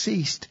has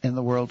ceased in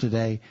the world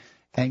today,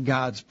 and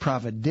God's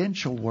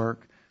providential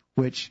work,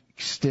 which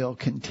still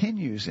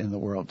continues in the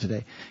world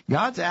today.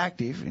 God's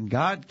active, and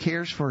God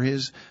cares for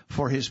His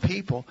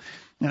people.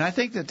 And I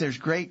think that there's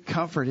great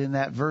comfort in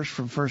that verse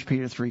from 1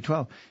 Peter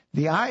 3:12.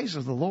 The eyes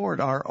of the Lord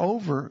are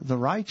over the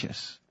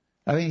righteous.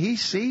 I mean, He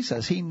sees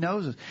us. He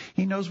knows us.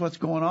 He knows what's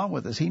going on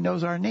with us. He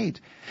knows our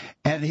needs.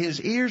 And His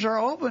ears are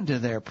open to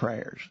their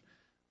prayers.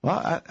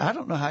 Well, I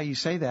don't know how you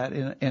say that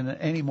in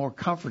any more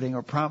comforting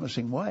or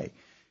promising way.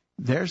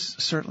 There's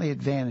certainly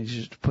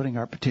advantages to putting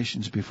our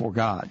petitions before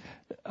God.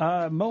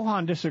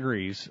 Mohan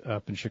disagrees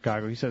up in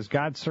Chicago. He says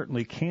God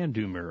certainly can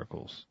do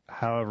miracles.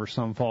 However,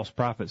 some false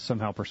prophets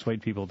somehow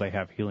persuade people they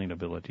have healing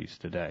abilities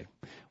today.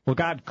 Well,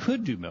 God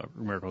could do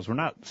miracles. We're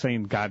not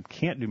saying God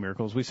can't do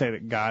miracles. We say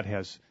that God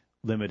has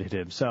limited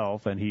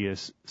Himself, and He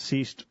has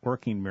ceased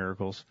working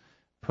miracles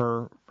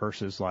per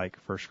verses like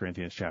 1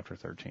 Corinthians chapter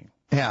 13.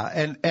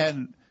 Yeah,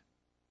 and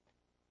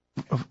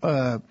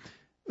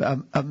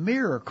a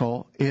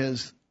miracle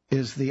is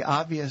the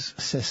obvious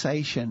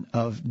cessation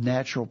of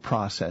natural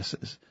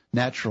processes,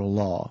 natural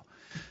law.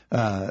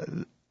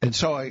 And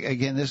so,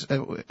 again, this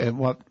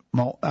what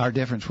our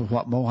difference with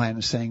what Mohan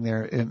is saying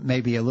there, it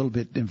may be a little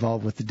bit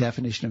involved with the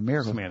definition of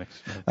miracle.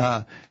 Semantics.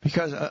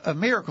 Because a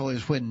miracle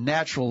is when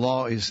natural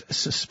law is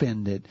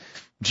suspended.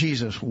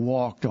 Jesus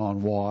walked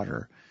on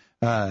water.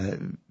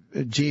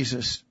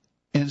 Jesus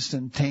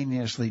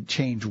instantaneously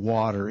changed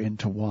water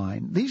into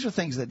wine. These are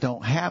things that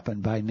don't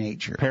happen by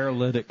nature.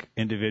 Paralytic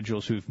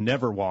individuals who've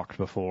never walked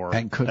before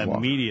and could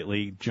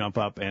immediately jump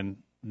up and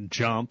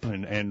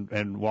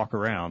walk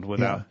around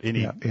without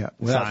any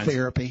without signs.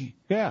 Therapy.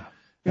 Yeah.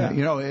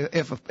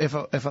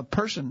 If a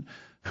person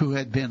who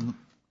had been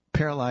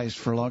paralyzed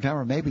for a long time,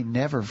 or maybe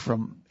never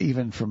from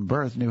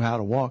birth knew how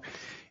to walk,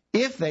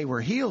 if they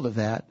were healed of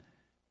that,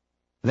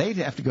 they'd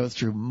have to go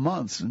through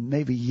months and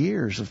maybe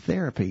years of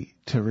therapy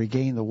to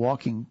regain the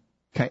walking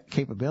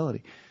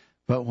capability.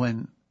 But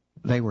when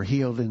they were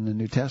healed in the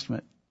New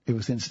Testament, it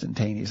was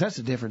instantaneous. That's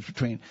the difference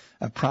between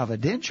a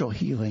providential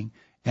healing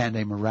and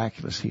a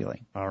miraculous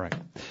healing. All right.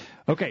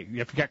 Okay, if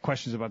you've got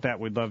questions about that,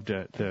 we'd love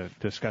to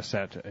discuss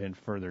that in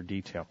further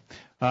detail.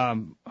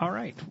 All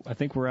right, I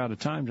think we're out of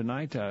time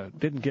tonight.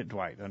 Didn't get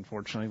Dwight,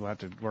 unfortunately. We'll have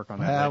to work on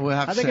that.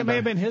 I think it may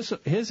have been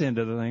his end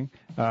of the thing.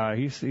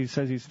 He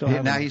says he's still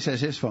having... Now he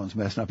says his phone's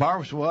messing up.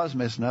 Ours was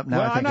messing up.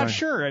 Now I'm not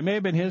sure. It may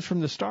have been his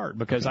from the start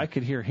because I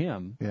could hear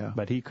him, yeah,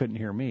 but he couldn't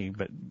hear me.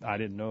 But I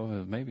didn't know.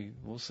 Maybe.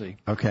 We'll see.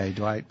 Okay,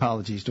 Dwight.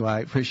 Apologies,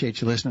 Dwight.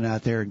 Appreciate you listening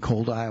out there in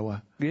cold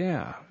Iowa.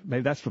 Yeah,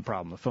 maybe that's the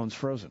problem. The phone's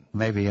frozen.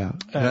 Maybe, yeah.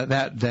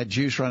 That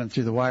juice running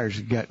through the wires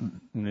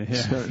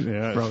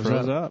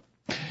froze up.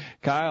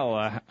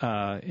 Kyle,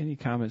 any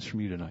comments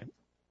from you tonight?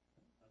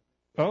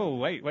 Oh,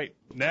 wait.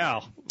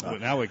 Now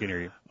we can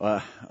hear you.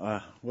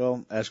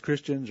 Well, as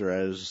Christians or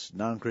as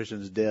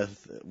non-Christians,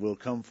 death will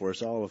come for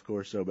us all, of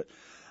course. So, but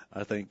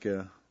I think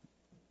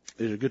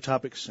these are good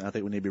topics. I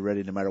think we need to be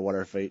ready no matter what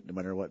our fate, no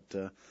matter what.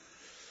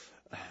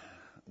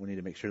 We need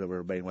to make sure that we're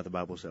obeying what the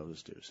Bible tells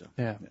us to. So,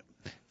 yeah.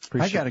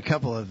 I got a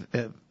couple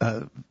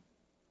of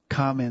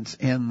comments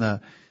in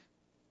the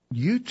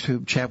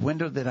YouTube chat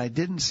window that I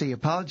didn't see.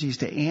 Apologies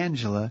to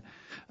Angela.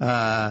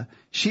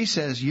 She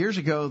says years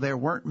ago there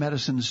weren't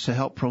medicines to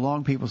help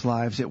prolong people's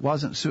lives. It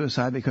wasn't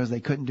suicide because they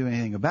couldn't do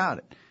anything about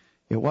it.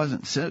 It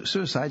wasn't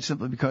suicide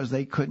simply because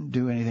they couldn't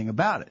do anything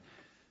about it.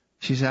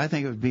 She said, I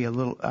think would be a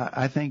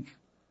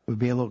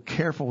little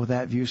careful with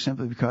that view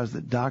simply because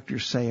the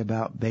doctors say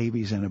about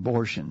babies and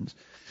abortions.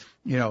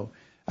 You know,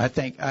 I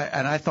think,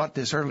 and I thought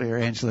this earlier,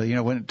 Angela, you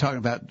know, when talking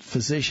about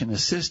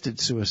physician-assisted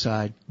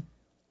suicide,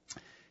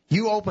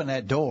 you open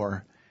that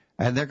door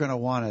and they're going to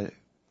want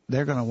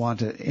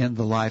to end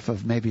the life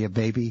of maybe a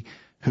baby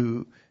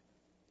who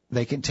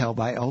they can tell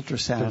by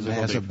ultrasound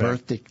has a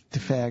birth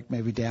defect,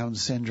 maybe Down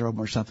syndrome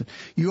or something.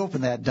 You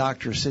open that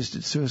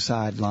doctor-assisted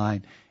suicide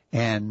line,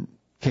 and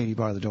Katie,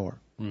 bar the door.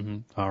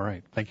 Mm-hmm. All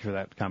right. Thank you for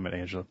that comment,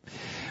 Angela.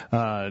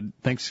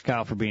 Thanks,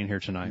 Kyle, for being here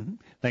tonight. Mm-hmm.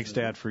 Thanks,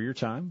 Dad, for your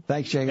time.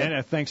 Thanks, Jacob.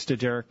 And thanks to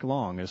Derek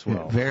Long as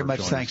well. Very much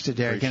thanks to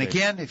Derek. And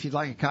again, if you'd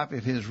like a copy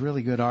of his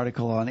really good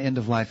article on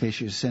end-of-life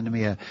issues, send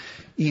me an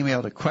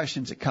email to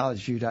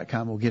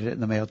questions@collegeview.com. We'll get it in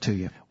the mail to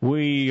you.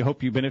 We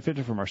hope you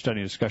benefited from our study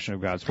and discussion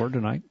of God's Word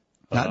tonight.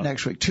 Not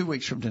next week, 2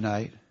 weeks from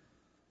tonight.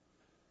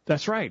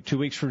 That's right. 2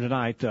 weeks from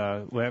tonight.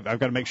 I've got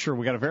to make sure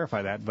we got to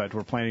verify that, but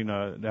we're planning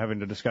having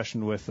a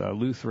discussion with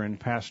Lutheran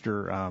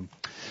pastor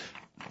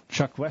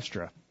Chuck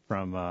Westra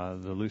from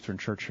the Lutheran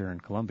Church here in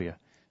Columbia.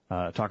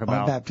 Talk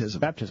about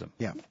baptism.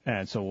 Yeah.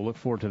 And so we'll look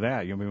forward to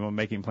that. You'll be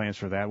making plans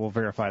for that. We'll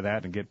verify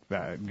that and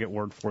get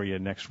word for you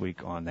next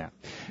week on that.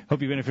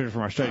 Hope you benefited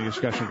from our study and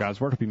discussion of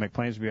God's Word. Hope you make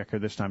plans to be back here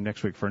this time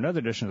next week for another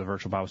edition of the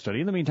Virtual Bible Study.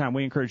 In the meantime,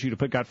 we encourage you to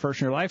put God first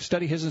in your life,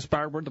 study His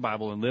inspired Word, the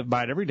Bible, and live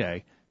by it every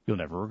day. You'll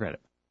never regret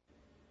it.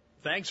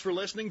 Thanks for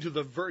listening to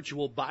the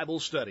Virtual Bible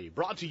Study,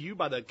 brought to you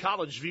by the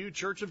College View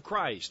Church of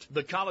Christ.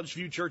 The College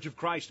View Church of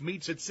Christ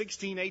meets at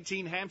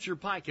 1618 Hampshire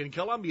Pike in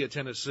Columbia,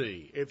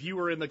 Tennessee. If you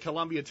are in the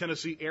Columbia,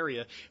 Tennessee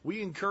area,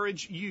 we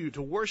encourage you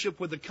to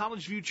worship with the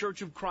College View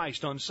Church of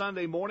Christ on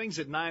Sunday mornings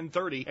at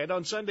 9:30 and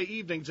on Sunday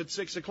evenings at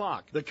 6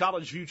 o'clock. The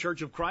College View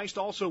Church of Christ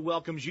also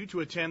welcomes you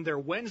to attend their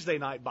Wednesday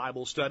night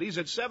Bible studies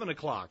at 7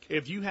 o'clock.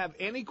 If you have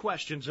any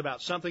questions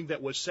about something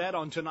that was said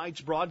on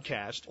tonight's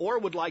broadcast or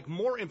would like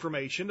more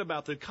information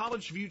about the College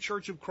View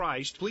Church of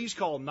Christ, please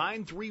call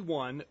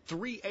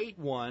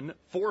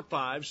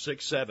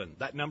 931-381-4567.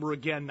 That number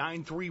again,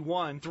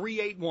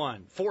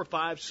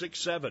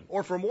 931-381-4567.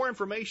 Or for more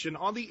information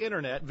on the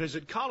internet,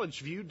 visit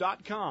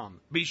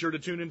collegeview.com. Be sure to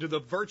tune into the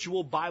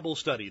Virtual Bible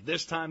Study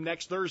this time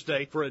next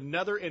Thursday for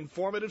another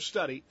informative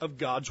study of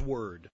God's Word.